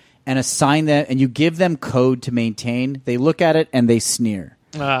programmer and assign them, and you give them code to maintain, they look at it and they sneer.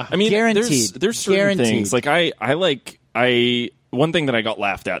 I mean, Guaranteed. There's certain Guaranteed. things like I one thing that I got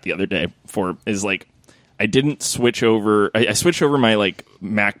laughed at the other day for is like I didn't switch over. I switched over my like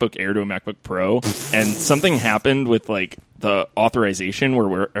MacBook Air to a MacBook Pro, and something happened with like the authorization where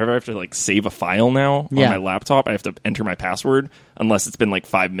wherever I have to like save a file now Yeah. on my laptop, I have to enter my password unless it's been like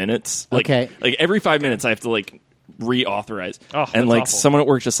 5 minutes. Like, Okay. like every 5 minutes I have to like reauthorize. Oh, and that's like awful. someone at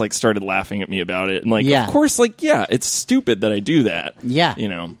work just like started laughing at me about it, and like Yeah. of course like yeah, it's stupid that I do that. Yeah. You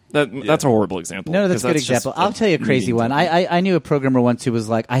know, that's a horrible example. No, that's a 'cause good just example. I'll tell you a crazy mean one. to- I knew a programmer once who was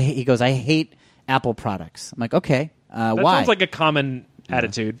like, he goes, I hate Apple products. I'm like, okay, That why? sounds like a common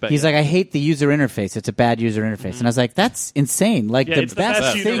attitude. But He's yeah. like, I hate the user interface. It's a bad user interface. And I was like, that's insane. Like Yeah, the it's the best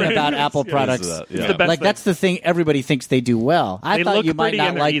best thing user about interface. Apple Yeah. products, It's the best like thing. that's the thing everybody thinks they do well. I They thought look you might pretty not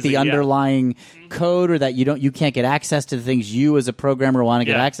and they're like easy, the yeah. underlying code, or that you can't get access to the things you as a programmer want to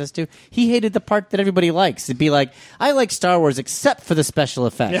get Yeah. access to. He hated the part that everybody likes. It'd be like, I like Star Wars except for the special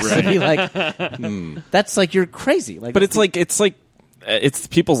effects. It'd be like, that's like you're crazy. Like, but it's it's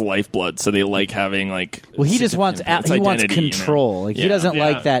people's lifeblood, so they like having like. well, he just wants it's he wants identity, you know? control. Like he Yeah. doesn't Yeah.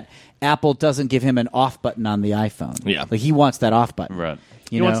 like that Apple doesn't give him an off button on the iPhone. Yeah. like he wants that off button. Right.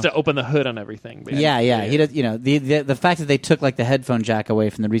 he You know? wants to open the hood on everything. Man. Yeah. He does. You know, the fact that they took like the headphone jack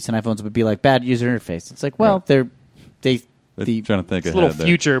away from the recent iPhones would be like bad user interface. It's like, well, They're the trying to think It's a ahead little there.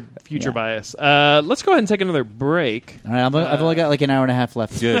 future Yeah. bias. Let's go ahead and take another break. all right, I've only got like an hour and a half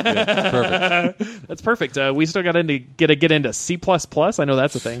left. Good, good. Perfect. That's perfect. We still got to get into C++. I know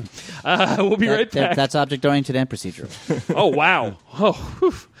that's a thing. We'll be right back. That's object oriented and procedural. Oh, wow. Oh,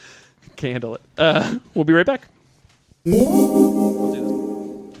 whew. Can't handle it. We'll be right back.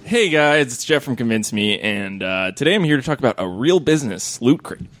 Hey guys, it's Jeff from Convince Me, and today I'm here to talk about a real business, Loot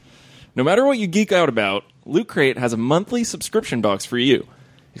Crate. No matter what you geek out about, Loot Crate has a monthly subscription box for you.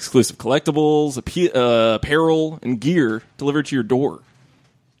 Exclusive collectibles, apparel, and gear delivered to your door.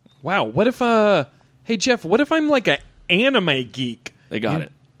 Wow. What if, hey, Jeff, what if I'm like an anime geek? They got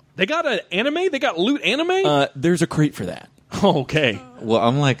it. They got an anime? They got Loot anime? There's a crate for that. Okay. Well,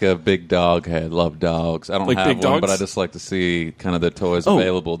 I'm like a big dog head. Love dogs. I don't Like have big one, dogs? but I just like to see kind of the toys Oh,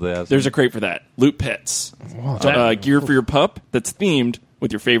 available there. There's a crate for that. Loot Pets. Gear for your pup that's themed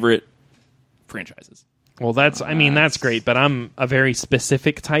with your favorite franchises. Well, that's great, but I'm a very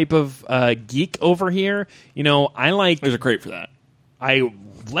specific type of geek over here. You know, I like There's a crate for that.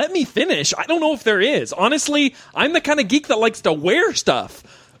 let me finish. I don't know if there is. Honestly, I'm the kind of geek that likes to wear stuff.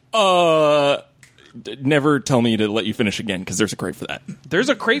 Never tell me to let you finish again, because there's a crate for that. There's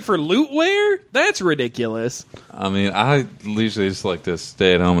a crate for loot wear? That's ridiculous. I mean, I usually just like to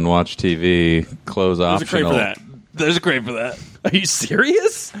stay at home and watch TV. Clothes There's a crate optional. for that. There's a crate for that. Are you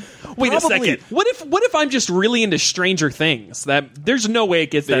serious? Wait a Probably. second. What if I'm just really into Stranger Things? That there's no way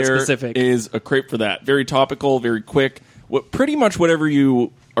it gets that specific. There is a crate for that. Very topical, very quick. Pretty much whatever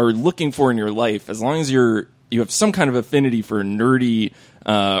you are looking for in your life, as long as you have some kind of affinity for a nerdy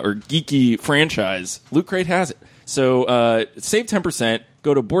or geeky franchise, Loot Crate has it. So save 10%.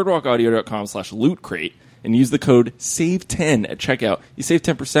 Go to boardwalkaudio.com/Loot Crate and use the code SAVE10 at checkout. You save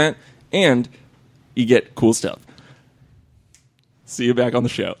 10% and you get cool stuff. See you back on the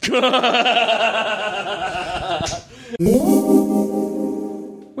show.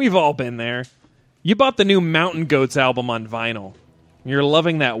 We've all been there. You bought the new Mountain Goats album on vinyl. You're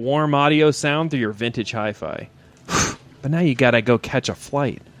loving that warm audio sound through your vintage hi-fi. But now you gotta go catch a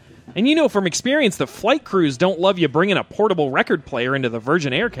flight. And you know from experience that flight crews don't love you bringing a portable record player into the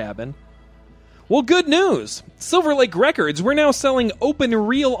Virgin Air cabin. Well, good news! Silver Lake Records, we're now selling open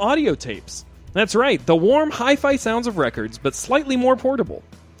reel audio tapes. That's right, the warm hi-fi sounds of records, but slightly more portable.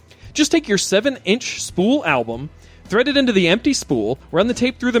 Just take your 7-inch spool album, thread it into the empty spool, run the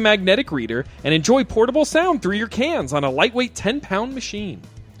tape through the magnetic reader, and enjoy portable sound through your cans on a lightweight 10-pound machine.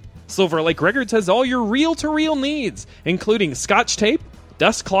 Silver Lake Records has all your reel-to-reel needs, including scotch tape,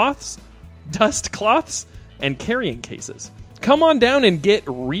 dust cloths, and carrying cases. Come on down and get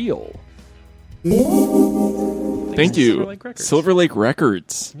real. Thank to you. Silver Lake Records. Silver Lake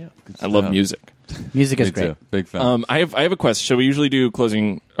Records. Yeah. I love music. Music is Me great. too. Big fan. I have a question. So we usually do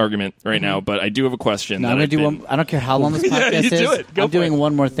closing argument right now, but I do have a question. No, that I'm gonna I've do been- one. I don't care how long this Yeah, podcast you do is. it. Go I'm for doing it.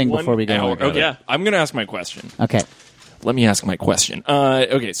 one more thing 1 before we go. hour. on. Okay, yeah. I'm going to ask my question. Okay. Let me ask my question.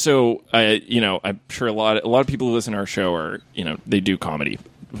 Okay, so I'm sure a lot of people who listen to our show are, they do comedy,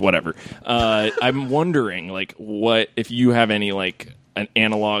 whatever. I'm wondering, like, what if you have any like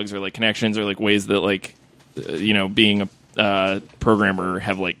analogs or like connections or like ways that like, being a programmer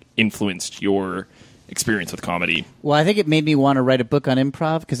have like influenced your experience with comedy. Well, I think it made me want to write a book on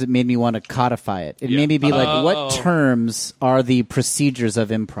improv because it made me want to codify it. It Yeah. made me be like, what terms are the procedures of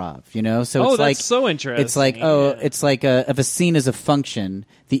improv? So Oh, it's that's like so interesting. It's like it's like if a scene is a function,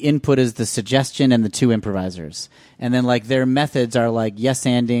 the input is the suggestion and the two improvisers, and then like their methods are like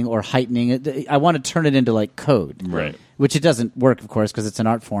yes-anding or heightening. I want to turn it into like code, Right. Which it doesn't work, of course, because it's an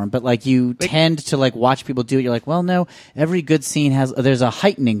art form. But like you tend to like watch people do it. You're like, well, no. Every good scene there's a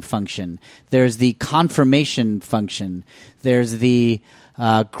heightening function. There's the confirmation function. There's the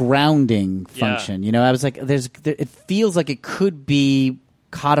grounding function. I was like, it feels like it could be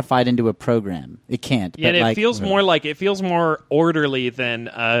codified into a program. It can't. Yeah, but and like, it feels more orderly than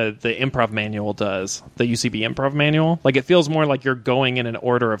the improv manual does. The UCB improv manual, like it feels more like you're going in an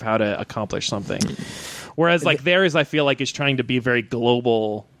order of how to accomplish something. Whereas like theirs, I feel like is trying to be very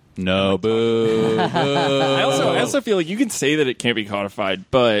global. No, boo. I also feel like you can say that it can't be codified,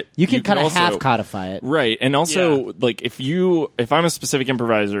 but you can kind of also- half codify it. Right, and also like if I'm a specific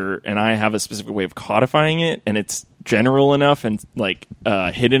improviser and I have a specific way of codifying it, and it's general enough and like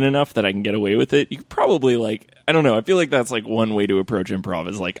hidden enough that I can get away with it, you could probably like I don't know. I feel like that's like one way to approach improv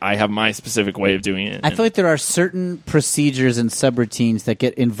is like I have my specific way of doing it. I feel like there are certain procedures and subroutines that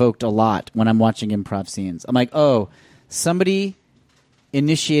get invoked a lot when I'm watching improv scenes. I'm like, oh, somebody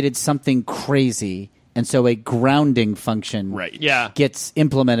initiated something crazy, and so a grounding function Right. Yeah. gets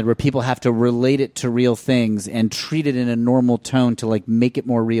implemented where people have to relate it to real things and treat it in a normal tone to like make it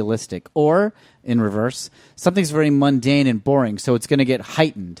more realistic. Or in reverse, something's very mundane and boring, so it's going to get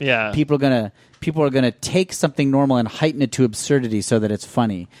heightened. Yeah. People are going to take something normal and heighten it to absurdity so that it's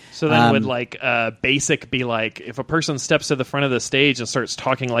funny. So then would like basic be like if a person steps to the front of the stage and starts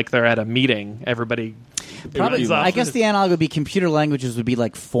talking like they're at a meeting, everybody Probably, runs off. I guess the analog would be computer languages would be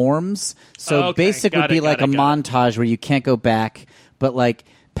like forms. So Okay, basic got would be it, like got a it, got it. montage where you can't go back. But like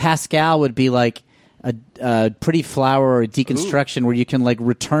Pascal would be like a pretty flower or a deconstruction where you can like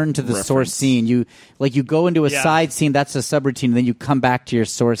return to the source scene. You go into a Yeah. side scene, that's a subroutine, and then you come back to your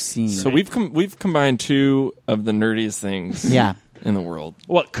source scene. so we've combined two of the nerdiest things Yeah. in the world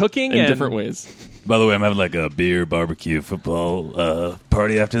what cooking in and different ways. By the way, I'm having like a beer, barbecue, football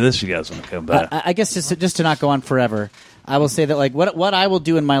party after this. You guys want to come by? I guess just to not go on forever, I will say that like what I will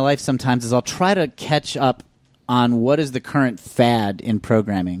do in my life sometimes is I'll try to catch up on what is the current fad in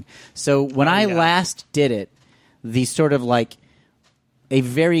programming. So when I last did it, the sort of like a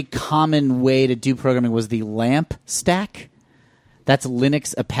very common way to do programming was the LAMP stack. That's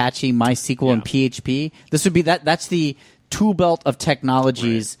Linux, Apache, MySQL, and PHP. This would be that's the tool belt of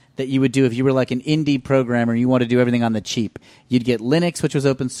technologies that you would do if you were like an indie programmer and you want to do everything on the cheap. You'd get Linux, which was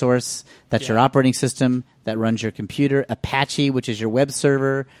open source. That's your operating system that runs your computer. Apache, which is your web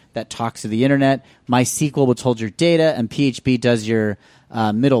server that talks to the internet. MySQL, which holds your data. And PHP does your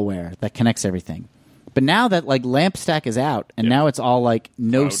middleware that connects everything. But now that like LAMP stack is out and now it's all like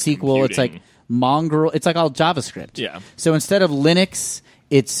NoSQL, it's like computing. Mongrel, it's like all JavaScript. Yeah. So instead of Linux,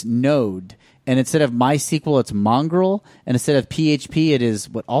 it's Node. And instead of MySQL, it's Mongrel. And instead of PHP, it is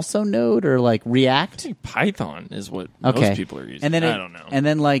what, also Node or like React? I think Python is what Okay. most people are using. And then I don't know. And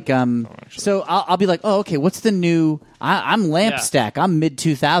then like actually. so I'll be like, oh, okay, what's the new? I'm LAMP Yeah. stack. I'm mid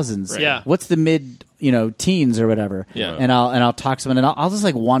 2000s. Right. Yeah. What's the mid teens or whatever? Yeah. And I'll talk to someone and I'll just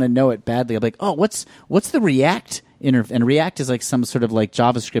like want to know it badly. I'll be like, oh, what's the React and React is like some sort of like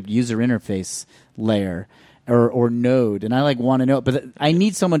JavaScript user interface layer. Or Node, and I like want to know it, but I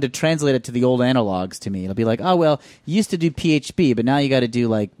need someone to translate it to the old analogs to me. It'll be like, oh well, you used to do PHP, but now you got to do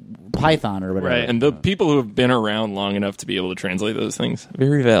like Python or whatever. Right. And the people who have been around long enough to be able to translate those things,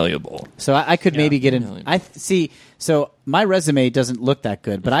 very valuable. So I could maybe get in. See. So my resume doesn't look that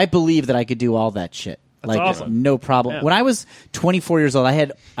good, but I believe that I could do all that shit. Like awesome. no problem. Yeah. When I was 24 years old, I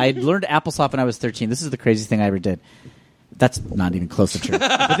had learned AppleSoft when I was 13. This is the craziest thing I ever did. That's not even close to true.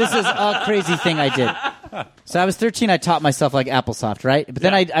 But this is a crazy thing I did. So I was 13. I taught myself like AppleSoft, right? But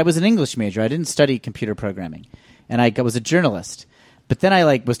then I was an English major. I didn't study computer programming, and I was a journalist. But then I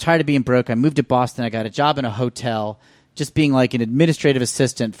like was tired of being broke. I moved to Boston. I got a job in a hotel, just being like an administrative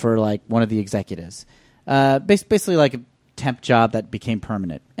assistant for like one of the executives. Basically like a temp job that became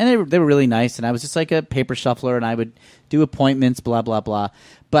permanent. And they were really nice. And I was just like a paper shuffler, and I would do appointments, blah blah blah.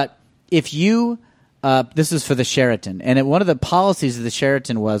 But if you this is for the Sheraton, and one of the policies of the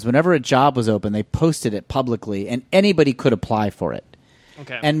Sheraton was whenever a job was open, they posted it publicly, and anybody could apply for it.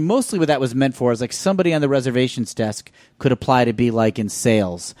 Okay. And mostly what that was meant for is like somebody on the reservations desk could apply to be like in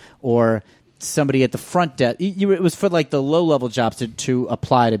sales, or somebody at the front desk. It was for like the low level jobs to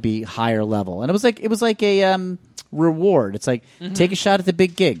apply to be higher level, and it was like a reward. It's like take a shot at the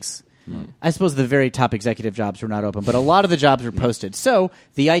big gigs. I suppose the very top executive jobs were not open, but a lot of the jobs were posted. So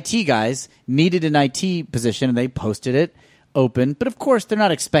the IT guys needed an IT position, and they posted it open. But of course, they're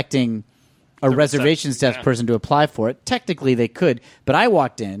not expecting a reservations desk person to apply for it. Technically, they could. But I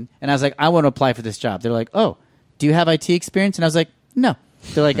walked in, and I was like, I want to apply for this job. They're like, oh, do you have IT experience? And I was like, no.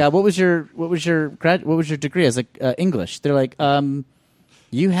 They're like, what was your degree? I was like, English. They're like,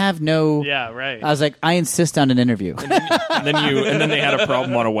 you have no. Yeah, right. I was like, I insist on an interview. and then they had a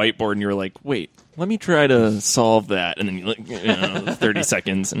problem on a whiteboard, and you were like, "Wait, let me try to solve that." And then you 30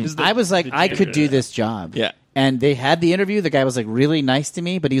 seconds, and I was like, I could do this job. Yeah. And they had the interview. The guy was like really nice to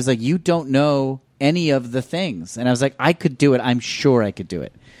me, but he was like, you don't know any of the things. And I was like, I could do it. I'm sure I could do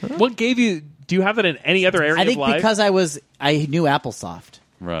it. What gave you? Do you have that in any other area I think of life? because I knew AppleSoft.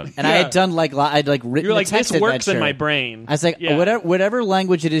 Right. And I had done I'd written You're like, the text this works in adventure. my brain. I was like, Yeah. whatever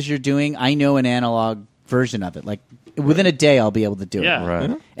language it is you're doing, I know an analog version of it. Like within a day, I'll be able to do Yeah. it.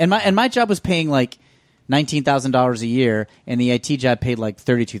 Right. And my job was paying like $19,000 a year, and the IT job paid like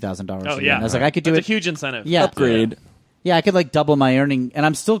 $32,000 Oh a year. yeah, And I was like, I could do That's it. a huge incentive. Yeah. upgrade. Yeah, I could like double my earning, and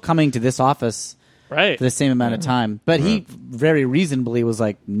I'm still coming to this office Right. for the same amount of time. But he very reasonably was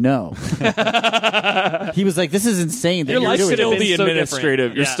like, no. He was like, this is insane that Your you're life doing should have Still this. been the so administrative.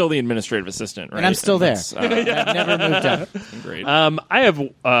 different. You're Yeah. still the administrative assistant, right? And I'm still there. that's, I've never moved up. great. I have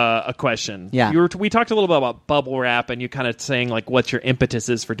a question. Yeah. We talked a little bit about bubble wrap, and you kind of saying like what your impetus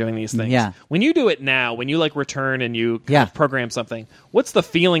is for doing these things. Yeah. When you do it now, when you like return and you kind Yeah. of program something, what's the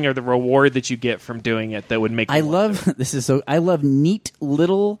feeling or the reward that you get from doing it that would make? I you want to love I love neat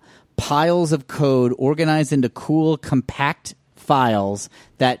little piles of code organized into cool, compact files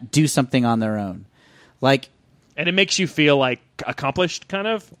that do something on their own. Like and it makes you feel like accomplished, kind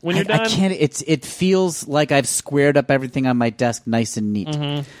of when you're I done. can't. It feels like I've squared up everything on my desk, nice and neat.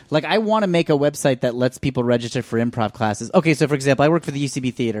 Mm-hmm. Like I want to make a website that lets people register for improv classes. Okay, so for example, I work for the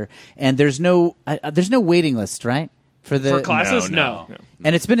UCB Theater, and there's no waiting list, right? For classes, No.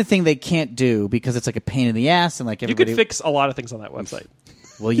 and it's been a thing they can't do because it's like a pain in the ass, and like You everybody. could fix a lot of things on that website.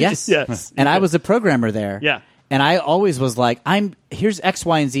 Well, yes, Yes. And I was a programmer there. Yeah. And I always was like, here's X,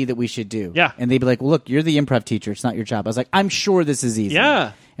 Y, and Z that we should do. Yeah. And they'd be like, well, look, you're the improv teacher. It's not your job. I was like, I'm sure this is easy.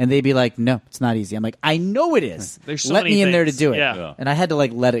 Yeah. And they'd be like, no, it's not easy. I'm like, I know it is. There's so let many me in there to things. do it. Yeah. Yeah. And I had to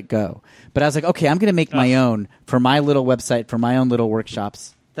like let it go. But I was like, okay, I'm going to make my own for my little website, for my own little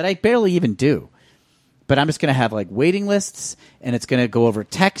workshops that I barely even do. But I'm just going to have like waiting lists, and it's going to go over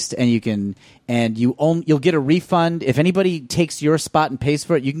text, and you'll get a refund if anybody takes your spot and pays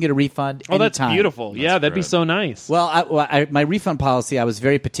for it. You can get a refund. Oh, that's anytime. beautiful. Yeah, that'd be great. so nice. Well, my refund policy, I was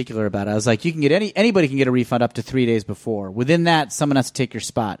very particular about it. I was like, you can get anybody can get a refund up to 3 days before. Within that, someone has to take your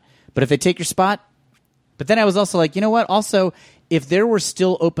spot. But if they take your spot, but then I was also like, you know what? Also, if there were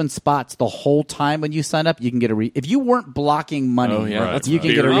still open spots the whole time when you signed up, you can get if you weren't blocking money, Oh yeah, that's you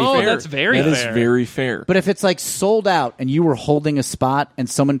can get a very refund. Oh, fair. that's very That is fair. very fair. But if it's like sold out and you were holding a spot and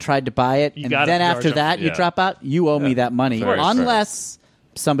someone tried to buy it, You and gotta then charge after them. that you Yeah. drop out, you owe me that money. Fair, fair. Unless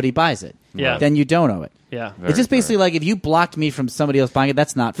somebody buys it. Yeah. Then you don't owe it. Yeah. It's just basically like if you blocked me from somebody else buying it,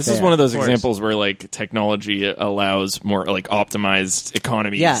 that's not This fair. is one of those course. examples where like technology allows more like optimized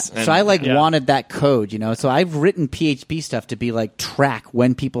economies. Yeah, And- so I Yeah. wanted that code, So I've written PHP stuff to be like track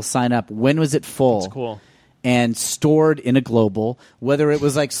when people sign up, when was it full, That's cool. and stored in a global, whether it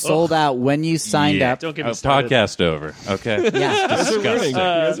was like sold out when you signed Yeah. up. Don't get me started. Podcast over. Okay. Yeah. You guys are learning. Disgusting. You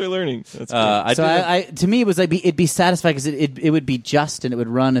guys are learning. That's great. I So did to me, it was like it'd be satisfying because it would be just and it would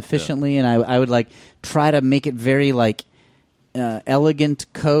run efficiently, and I would like try to make it very like elegant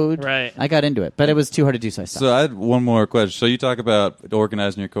code. Right. I got into it, but it was too hard to do, so I stopped. So I had one more question. So you talk about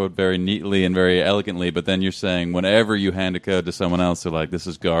organizing your code very neatly and very elegantly, but then you're saying whenever you hand a code to someone else, they're like, "This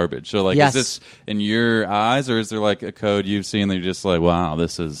is garbage." So like, Yes. is this in your eyes, or is there like a code you've seen that you're just like, "Wow,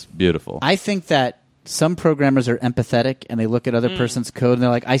 this is beautiful"? I think that some programmers are empathetic and they look at other person's code and they're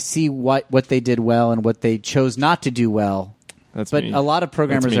like, I see what they did well and what they chose not to do well. That's But me. a lot of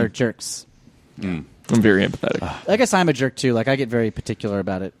programmers That's me. are jerks. I'm very empathetic. I guess I'm a jerk too. Like I get very particular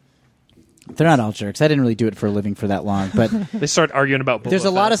about it. They're not all jerks. I didn't really do it for a living for that long, but They start arguing about. there's a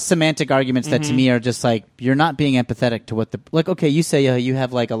lot of semantic arguments that to me are just like you're not being empathetic to what the like. Okay, you say you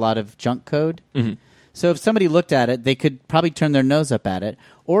have like a lot of junk code. So if somebody looked at it, they could probably turn their nose up at it,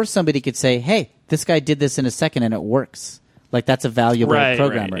 or somebody could say, "Hey, this guy did this in a second and it works." Like that's a valuable Right,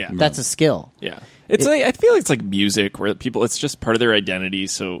 programmer. right, yeah. That's a skill. Yeah. It's like, I feel like it's like music where people, it's just part of their identity.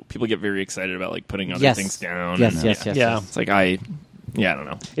 So people get very excited about like putting other Yes. things down. Yes, and, yes, yes, Yeah. yes. It's like, I don't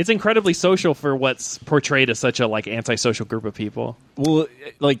know. It's incredibly social for what's portrayed as such a like antisocial group of people. Well,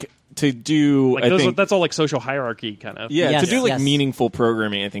 like to do, Like I those, think, that's all like social hierarchy kind of. yeah, Yes, to do like yes. meaningful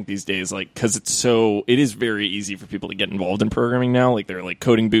programming, I think these days, like, because it is very easy for people to get involved in programming now. Like, there are like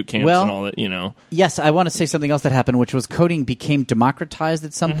coding boot camps Well- and all that, you know. Yes, I want to say something else that happened, which was coding became democratized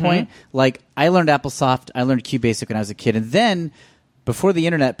at some point. Like, I learned AppleSoft, I learned QBasic when I was a kid, and then, before the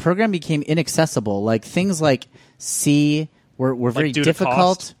internet, programming became inaccessible. Like, things like C were very due to difficult.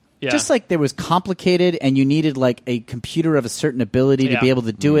 cost? Yeah. Just like there was complicated, and you needed, like, a computer of a certain ability to Yeah. be able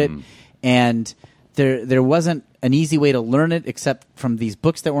to do it, and there wasn't an easy way to learn it except from these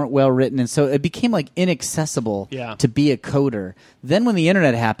books that weren't well written, and so it became like inaccessible Yeah. to be a coder. Then when the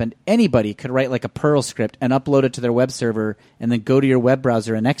internet happened, anybody could write like a Perl script and upload it to their web server and then go to your web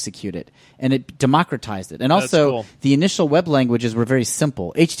browser and execute it. And it democratized it. And That's also cool. the initial web languages were very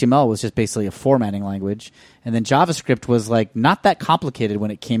simple. HTML was just basically a formatting language, and then JavaScript was like not that complicated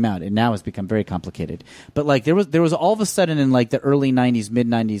when it came out. It now has become very complicated. But like there was all of a sudden in like the early 90s, mid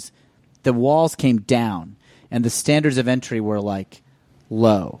 90s, the walls came down and the standards of entry were like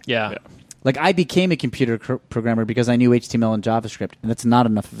low. Yeah. Like I became a computer programmer because I knew HTML and JavaScript, and that's not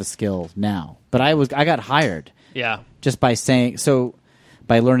enough of a skill now. But I got hired Yeah. just by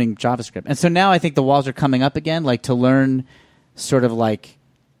by learning JavaScript. And so now I think the walls are coming up again, like to learn sort of like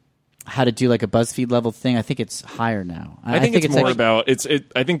how to do like a BuzzFeed level thing. I think it's higher now. I think it's more like- about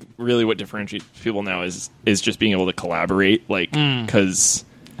I think really what differentiates people now is just being able to collaborate, like because.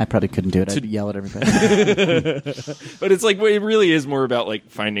 I probably couldn't do it. I'd yell at everybody. But it's like it really is more about like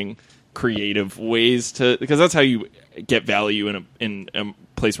finding creative ways to, because that's how you get value in a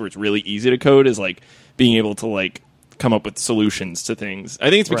place where it's really easy to code, is like being able to like come up with solutions to things.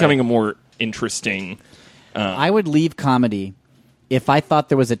 I think it's becoming a more interesting. I would leave comedy if I thought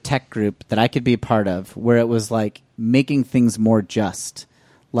there was a tech group that I could be a part of where it was like making things more just,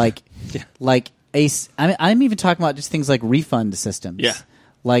 like I'm even talking about just things like refund systems. Yeah.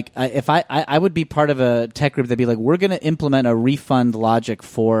 Like if I would be part of a tech group that'd be like, we're going to implement a refund logic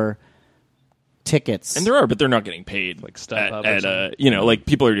for tickets. And there are, but they're not getting paid Like StubHub or at something. like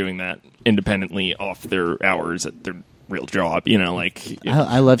people are doing that independently off their hours at their real job. Like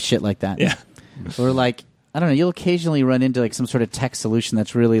I love shit like that. yeah. Or like, I don't know, you'll occasionally run into like some sort of tech solution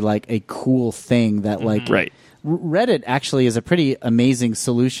that's really like a cool thing that like Right. Reddit actually is a pretty amazing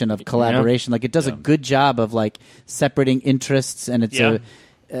solution of collaboration. Like it does a good job of like separating interests, and it's it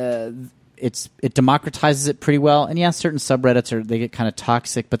democratizes it pretty well. And yeah, certain subreddits they get kind of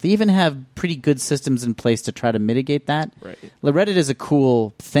toxic, but they even have pretty good systems in place to try to mitigate that. Right. Reddit is a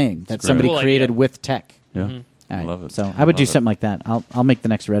cool thing that somebody Cool created idea. with tech. Yeah. All right. I love it. So I would do love it. something like that. I'll make the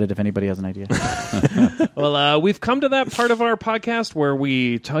next Reddit if anybody has an idea. Well, we've come to that part of our podcast where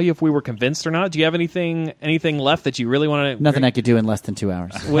we tell you if we were convinced or not. Do you have anything left that you really want to? Nothing I could do in less than 2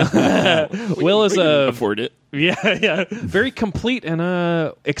 hours. Will is We can a afford it. yeah, very complete and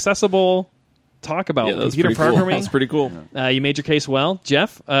accessible talk about Yeah, that was computer pretty cool. programming. That's pretty cool. You made your case well,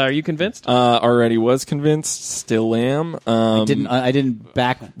 Jeff. Are you convinced? Already was convinced. Still am. I didn't didn't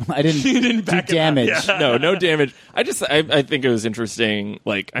back do it up. damage. No damage. I think it was interesting.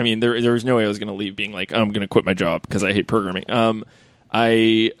 Like, I mean, there was no way I was going to leave being like, I'm going to quit my job because I hate programming.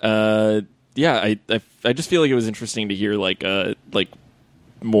 I just feel like it was interesting to hear like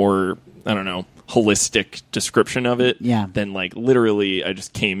more, I don't know, holistic description of it. Yeah. Than like literally, I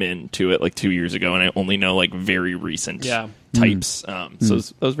just came into it like 2 years ago, and I only know like very recent types. So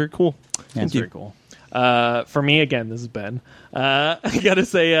that was very cool. That's very cool. For me, again, this is Ben. I gotta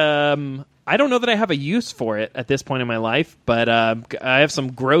say, I don't know that I have a use for it at this point in my life, but I have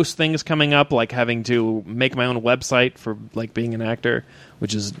some gross things coming up, like having to make my own website for like being an actor,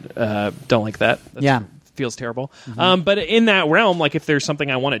 which is don't like that. Feels terrible. But in that realm, like if there's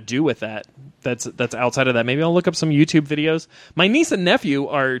something I want to do with that's outside of that, maybe I'll look up some YouTube videos. My niece and nephew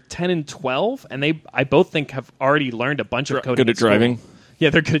are 10 and 12, and I both think have already learned a bunch of coding. Good at school. driving. Yeah,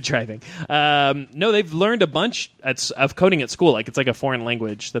 they're good at driving. No, they've learned a bunch of coding at school. Like it's like a foreign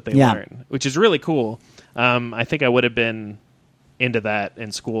language that they learn, which is really cool. I think I would have been into that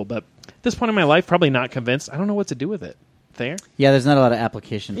in school, but at this point in my life, probably not convinced. I don't know what to do with it. There? Yeah, there's not a lot of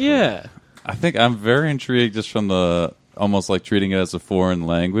application. For it. Yeah. I think I'm very intrigued just from the almost like treating it as a foreign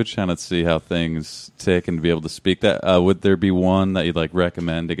language, trying to see how things tick and be able to speak that. Would there be one that you'd like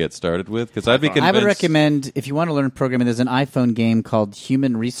recommend to get started with? Because I'd be convinced. I would recommend, if you want to learn programming, there's an iPhone game called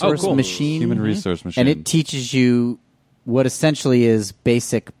Human Resource cool. Machine. Human Resource Machine. And it teaches you what essentially is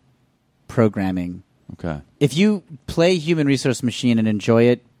basic programming. Okay. If you play Human Resource Machine and enjoy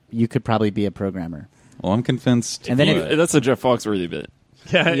it, you could probably be a programmer. Well, I'm convinced. And then That's a Jeff Foxworthy bit.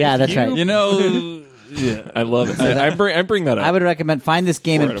 Yeah, that's right. You know, I love it. I bring that up. I would recommend find this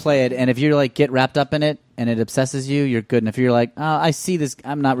game and play it. And if you're like get wrapped up in it and it obsesses you, you're good. And if you're like, oh, I see this,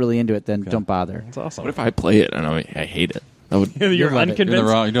 I'm not really into it, then don't bother. That's awesome. What if I play it and I hate it? That would. You're You'll love it. unconvinced.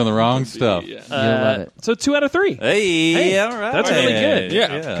 you're doing the wrong stuff. You'll love it. So 2 out of 3. Hey, all right. That's really good.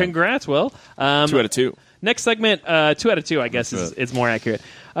 Yeah. Congrats, Will. 2 out of 2. Next segment, 2 out of 2, I guess, is more accurate.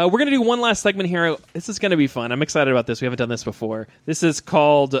 We're going to do one last segment here. This is going to be fun. I'm excited about this. We haven't done this before. This is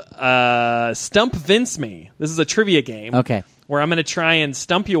called Stump Vince Me. This is a trivia game. Okay. Where I'm going to try and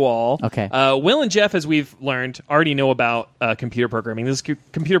stump you all. Okay. Will and Jeff, as we've learned, already know about computer programming. This is a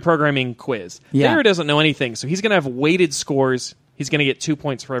computer programming quiz. Yeah. Thayer doesn't know anything, so he's going to have weighted scores. He's going to get 2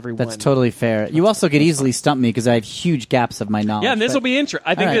 points for every That's one. totally fair. You also could easily stump me because I have huge gaps of my knowledge. Yeah, and this but- will be interesting.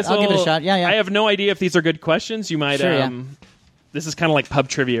 I think All right, this I'll will. give it a shot. Yeah. I have no idea if these are good questions. You might. Sure, yeah. This is kind of like pub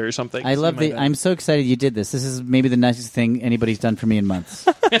trivia or something. I So love you the. might, I'm so excited you did this. This is maybe the nicest thing anybody's done for me in months.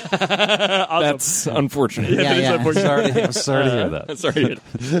 That's unfortunate. Yeah, yeah. I'm sorry to hear that. Sorry.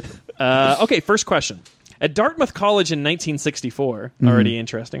 Okay, first question. At Dartmouth College in 1964, Mm-hmm. already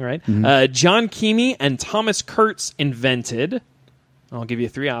interesting, right? John Keamy and Thomas Kurtz invented. I'll give you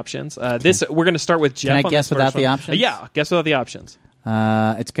 3 options. This we're going to start with Jeff. Can I on guess this without first the one. options? Yeah, guess without the options.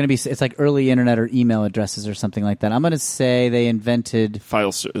 It's going to be. It's like early internet or email addresses or something like that. I'm going to say they invented.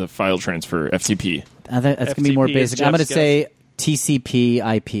 The file transfer FTP. That's going to be more FTP is basic. I'm going to Jeff's say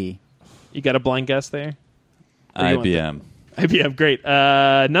TCP/IP. You got a blind guess there? Or you want IBM. IBM, great.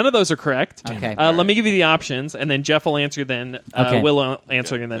 None of those are correct. Okay. Let me give you the options, and then Jeff will answer. Then Okay. Will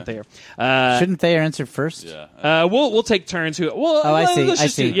answer, and then Thayer. Shouldn't they answer first? Yeah. We'll take turns. Well, Oh, I see. let's I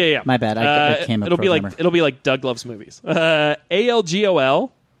just see. do- Yeah. My bad. I became a it'll programmer. be like Doug loves movies.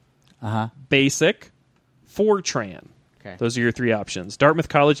 ALGOL, Basic, Fortran. Okay. Those are your 3 options. Dartmouth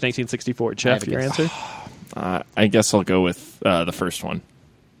College, 1964. Jeff, have a your guess. answer? I guess I'll go with the first one.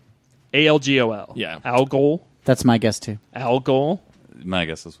 ALGOL. Yeah. Algol. That's my guess too. Algol. My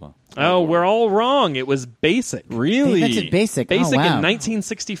guess as well. Oh, we're all wrong. It was Basic. They Really? invented basic. Basic oh, wow. in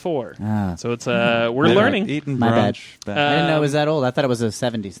 1964. Ah. So it's we're learning. Eating My bad. brunch. I didn't know it was that old. I thought it was a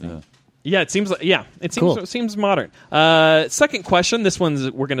 70s thing. Yeah, it seems like Cool. it seems modern. Second question. This one's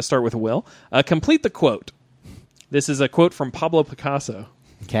we're going to start with Will. Complete the quote. This is a quote from Pablo Picasso.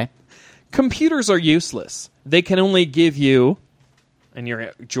 Okay. Computers are useless. They can only give you. And your I'm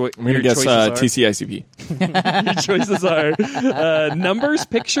going to your guess choices are, TCICP. your choices are numbers,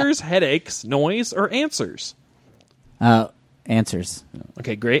 pictures, headaches, noise, or answers. Answers.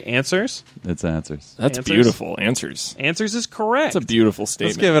 Okay, great. Answers. It's answers. That's Answers? beautiful. Answers. Answers is correct. That's a beautiful Let's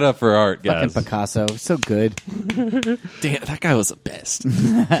statement. give it up for Art, Fucking guys. Picasso. So good. Damn, that guy was the best.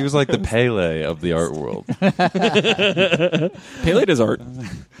 He was like the Pele of the art world. Pele does art.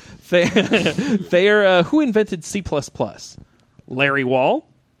 Thayer, who invented C++? Larry Wall,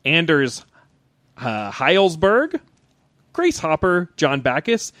 Anders Heilsberg, Grace Hopper, John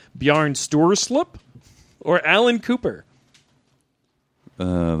Backus, Bjarne Sturslip, or Alan Cooper?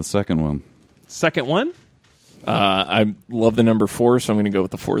 The second one. Second one. I love the number 4, so I'm going to go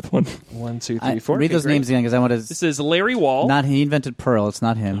with the 4th one. 1, 2, 3, 4. Read Okay, those great. names again because I want to. This is Larry Wall, Not he invented Perl. It's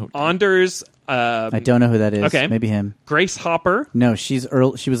not him. Anders, I don't know who that is. okay. Maybe him. Grace Hopper, No, she's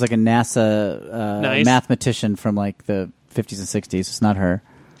Earl. She was like a NASA Nice. mathematician from like the 50s and 60s. It's not her.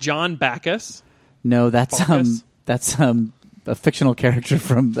 John Backus, No, that's Bacchus? a fictional character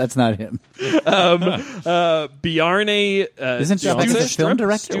from. That's not him. Bjarne. Isn't Bacchus a film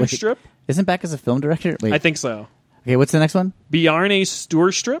director? Wait. Sturstrup? Isn't Bacchus a film director? Wait. I think so. Okay, what's the next one? Bjarne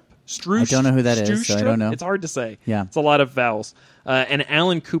Sturstrup. I don't know who that is, so I don't know. It's hard to say. Yeah. It's a lot of vowels. And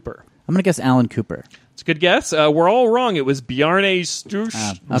Alan Cooper. I'm gonna guess Alan Cooper. It's a good guess. We're all wrong. It was Bjarne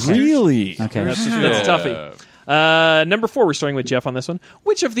Sturstrup. Okay. Really? Okay. That's toughy. Number 4, we're starting with Jeff on this one.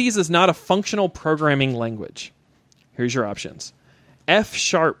 Which of these is not a functional programming language? Here's your options. F#,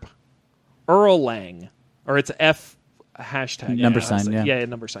 Erlang, or it's F hashtag. Number sign, yeah. Yeah,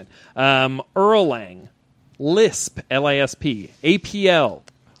 number sign. Erlang, Lisp, Lisp, APL,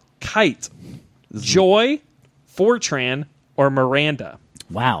 Kite, Joy, Fortran, or Miranda.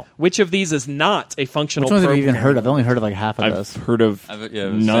 Wow. Which of these is not a functional Which ones have you even programming heard of? I've only heard of like half of I've those. heard of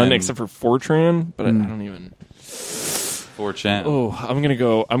none same. except for Fortran, but I don't even. 4chan. Oh, I'm gonna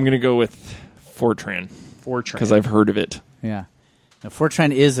go with Fortran Fortran. because I've heard of it. Yeah. Now,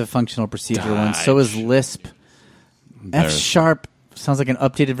 Fortran is a functional procedure one. So is Lisp. F# sounds like an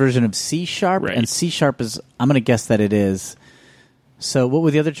updated version of C#, Right. and C# is. I'm going to guess that it is. So, what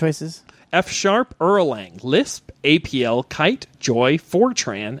were the other choices? F#, Erlang, Lisp, APL, Kite, Joy,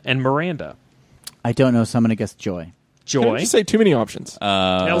 Fortran, and Miranda. I don't know, so I'm going to guess joy. Joy. Just say too many options.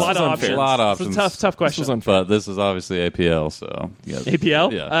 Yeah, a lot of unfair. options. A lot of It's options. a tough question. But this is obviously APL, so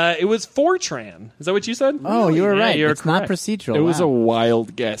APL? Yeah. It was Fortran. Is that what you said? Oh, you were Yeah, right. you're It's not correct. procedural. It was a Wow.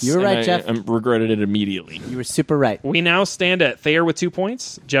 wild guess. You were right, and Jeff. I regretted it immediately. You were super right. We now stand at Thayer with 2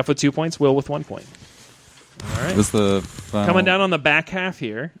 points, Jeff with 2 points, Will with 1 point. This the final... Coming down on the back half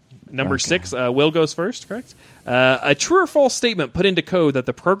here. Number 6, Will goes first, correct? A true or false statement put into code that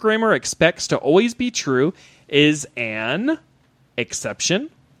the programmer expects to always be true is an exception,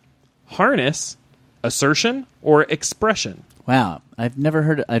 harness, assertion, or expression. Wow. I've never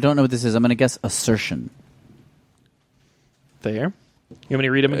heard. I don't know what this is. I'm going to guess assertion. Thayer. You want me to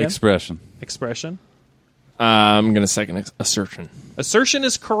read them again? Expression. Expression. I'm going to second assertion. Assertion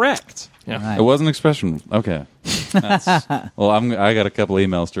is correct. Yeah. All right. It wasn't expression. Okay. Well, I got a couple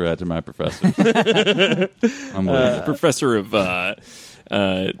emails to write to my professor. I'm leaving. Professor of... there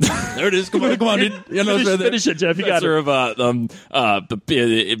it is. Come on, dude. You know, Finish it, Jeff. You got Professor it.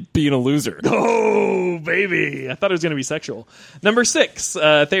 of being a loser. Oh, baby. I thought it was going to be sexual. Number 6,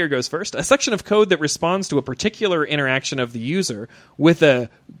 Thayer goes first. A section of code that responds to a particular interaction of the user with a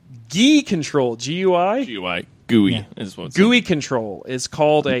GUI control, GUI? GUI. GUI is what it's GUI control is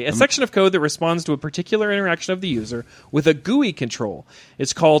called a section of code that responds to a particular interaction of the user with a GUI control.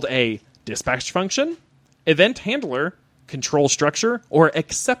 It's called a dispatch function, event handler, control structure, or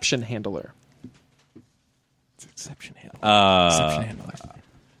exception handler. exception handler.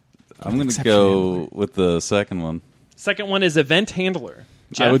 I'm going to go with the second one. Second one is event handler.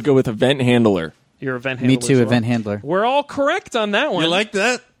 Jeff, I would go with event handler. your event handler. Me too, as well. event handler. We're all correct on that one.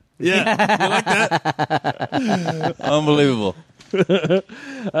 that? Yeah. You like that? Unbelievable.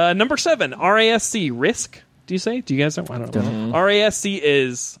 Number 7, RASC, risk. Do you say? Do you guys know? I don't know. RASC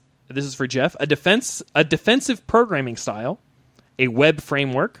is, this is for Jeff, a defensive programming style, a web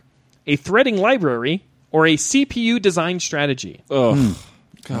framework, a threading library, or a CPU design strategy. Oh,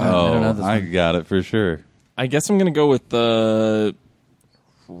 don't know this I one. got it for sure. I guess I'm going to go with the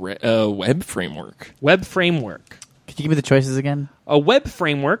web framework. Web framework. Could you give me the choices again? A web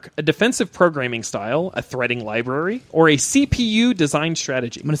framework, a defensive programming style, a threading library, or a CPU design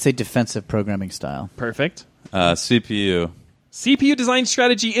strategy. I'm going to say defensive programming style. Perfect. CPU. CPU design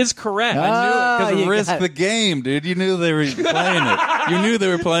strategy is correct. You Risk got- the game, dude. You knew they were playing it. You knew they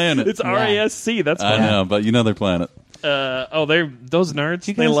were playing it. It's RASC. That's I fine. know, but you know they're playing it. They're those nerds.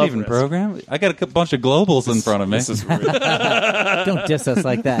 You They guys love even Risk. program? I got a bunch of globals in front of me. This is weird. Don't diss us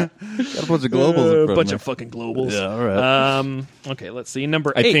like that. Got a bunch of globals in A front bunch of of fucking globals. Yeah, all right. Okay, let's see.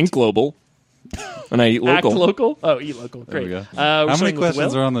 Number I 8. think global. And I eat Act local. local. Oh, eat local. There Great. we go. We're How many starting with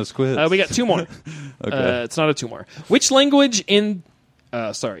questions Will. are on this quiz? We got 2 more. Okay. It's not a 2 more. Which language in...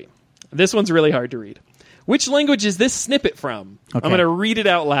 sorry. This one's really hard to read. Which language is this snippet from? Okay. I'm going to read it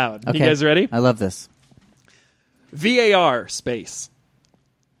out loud. Okay. You guys ready? I love this. VAR space.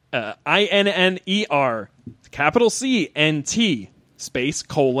 INNER capital CNT space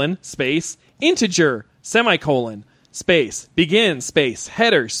colon space integer semicolon space begin space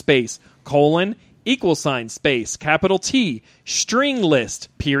header space colon equal sign space capital T string list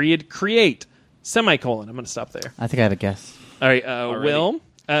period create semicolon. I'm going to stop there. I think I have a guess. All right, Will.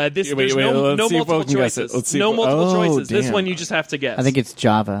 This Wait, there's wait, no let's see if multiple Will can guess it. choices. Let's see No if- multiple oh, choices. This damn. one you just have to guess. I think it's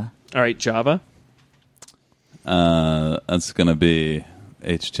Java. All right, Java. That's going to be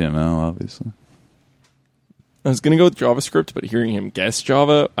HTML, obviously. I was going to go with JavaScript, but hearing him guess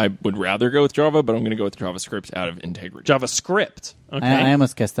Java, I would rather go with Java, but I'm going to go with JavaScript out of integrity. JavaScript. Okay. I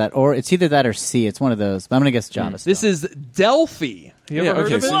almost guessed that. Or it's either that or C. It's one of those. But I'm going to guess Java. This still. is Delphi. You ever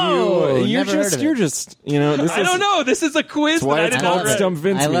heard of it? so Whoa, you're never heard just, of it. you're just, you know, this I is don't know. This is a quiz That's why that I it's did called not read. Stump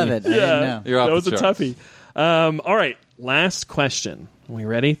Vince I love Me. it. I didn't know. You're off That was the a charts. toughie. All right, last question. Are we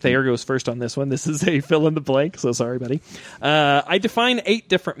ready? Thayer goes first on this one. This is a fill in the blank, so sorry, buddy. I define 8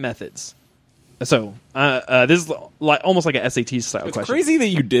 different methods. So this is almost like a SAT style It's question. crazy that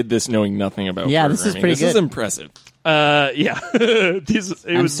you did this knowing nothing about Yeah, this is programming. pretty This is good. impressive. Yeah.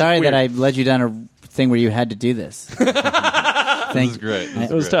 I'm sorry that I led you down a thing where you had to do this. This is great.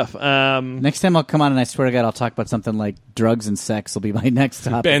 It was tough. Next time I'll come on and I swear to God I'll talk about something like drugs and sex will be my next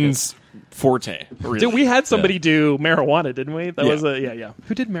topic. Ben's forte. Really. Dude, we had somebody do marijuana, didn't we? That Yeah. was yeah.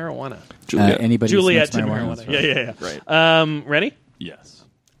 Who did marijuana? Anybody who Juliet smokes did marijuana. marijuana. Yeah. Right. Ready? Yes.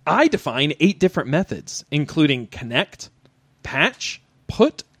 I define 8 different methods, including connect, patch,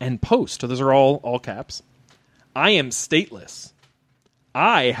 put, and post. So those are all caps. I am stateless.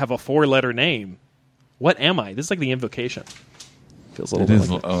 I have a 4-letter name. What am I? This is like the invocation. Feels a It little is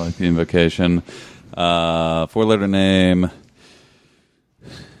bit like like the invocation. 4-letter name.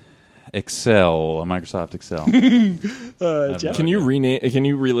 Excel, Microsoft Excel. Jeff? Can you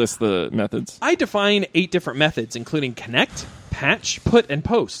relist the methods? I define 8 different methods, including connect, patch, put, and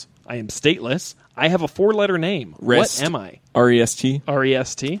post. I am stateless. I have a 4-letter name. REST. What am I? REST.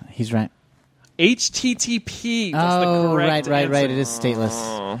 REST. He's right. HTTP was the Oh, correct right. answer. It is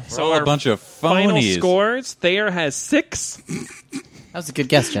stateless. So All our a bunch of final phonies. scores, Thayer has 6, That was a good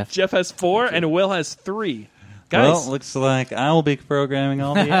guess, Jeff. Jeff has 4, and Will has 3. Well, Guys, looks like I will be programming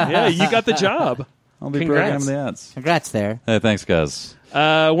all the ads. yeah, you got the job. I'll be Congrats. programming the ads. Congrats there. Hey, thanks, guys.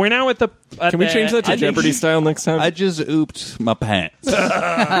 We're now at the... Can we change that to Jeopardy style next time? I just ooped my pants.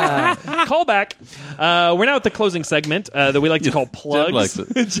 Call back. We're now at the closing segment that we like to call plugs. likes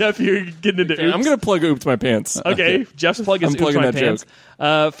it. Jeff, you're getting into oops. I'm going to plug Oops My Pants. Okay, Jeff's plug is I'm Oops plugging My that Pants.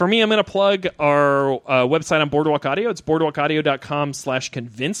 For me, I'm going to plug our website on Boardwalk Audio. It's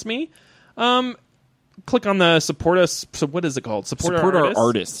boardwalkaudio.com/convince me. Click on the support us. So what is it called? Support our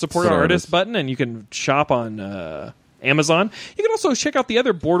artists. Support our artists button, and you can shop on Amazon. You can also check out the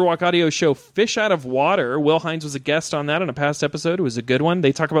other Boardwalk Audio show, Fish Out of Water. Will Hines was a guest on that in a past episode. It was a good one.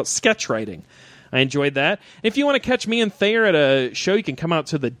 They talk about sketch writing. I enjoyed that. If you want to catch me and Thayer at a show, you can come out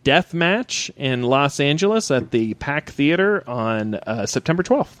to the Death Match in Los Angeles at the Pack Theater on September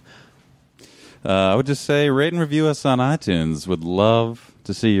 12th. I would just say rate and review us on iTunes. Would love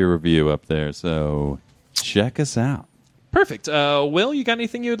to see your review up there. So check us out. Perfect. Will, you got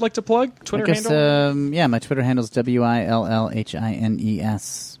anything you would like to plug? Twitter I guess, handle? my Twitter handle is WILLHINES.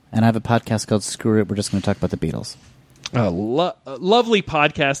 And I have a podcast called Screw It. We're just going to talk about the Beatles. Lovely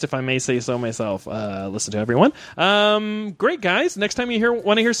podcast, if I may say so myself. Listen to everyone. Great, guys. Next time you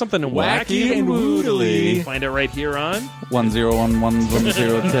want to hear something wacky and woodily, find it right here on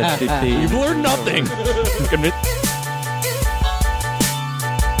 101110 You've learned nothing.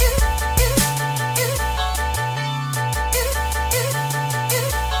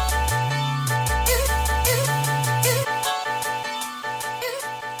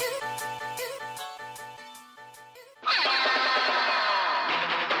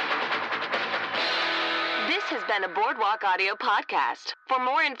 This has been a Boardwalk Audio podcast. For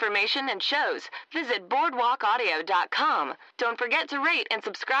more information and shows, visit boardwalkaudio.com. Don't forget to rate and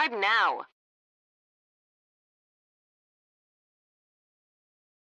subscribe now.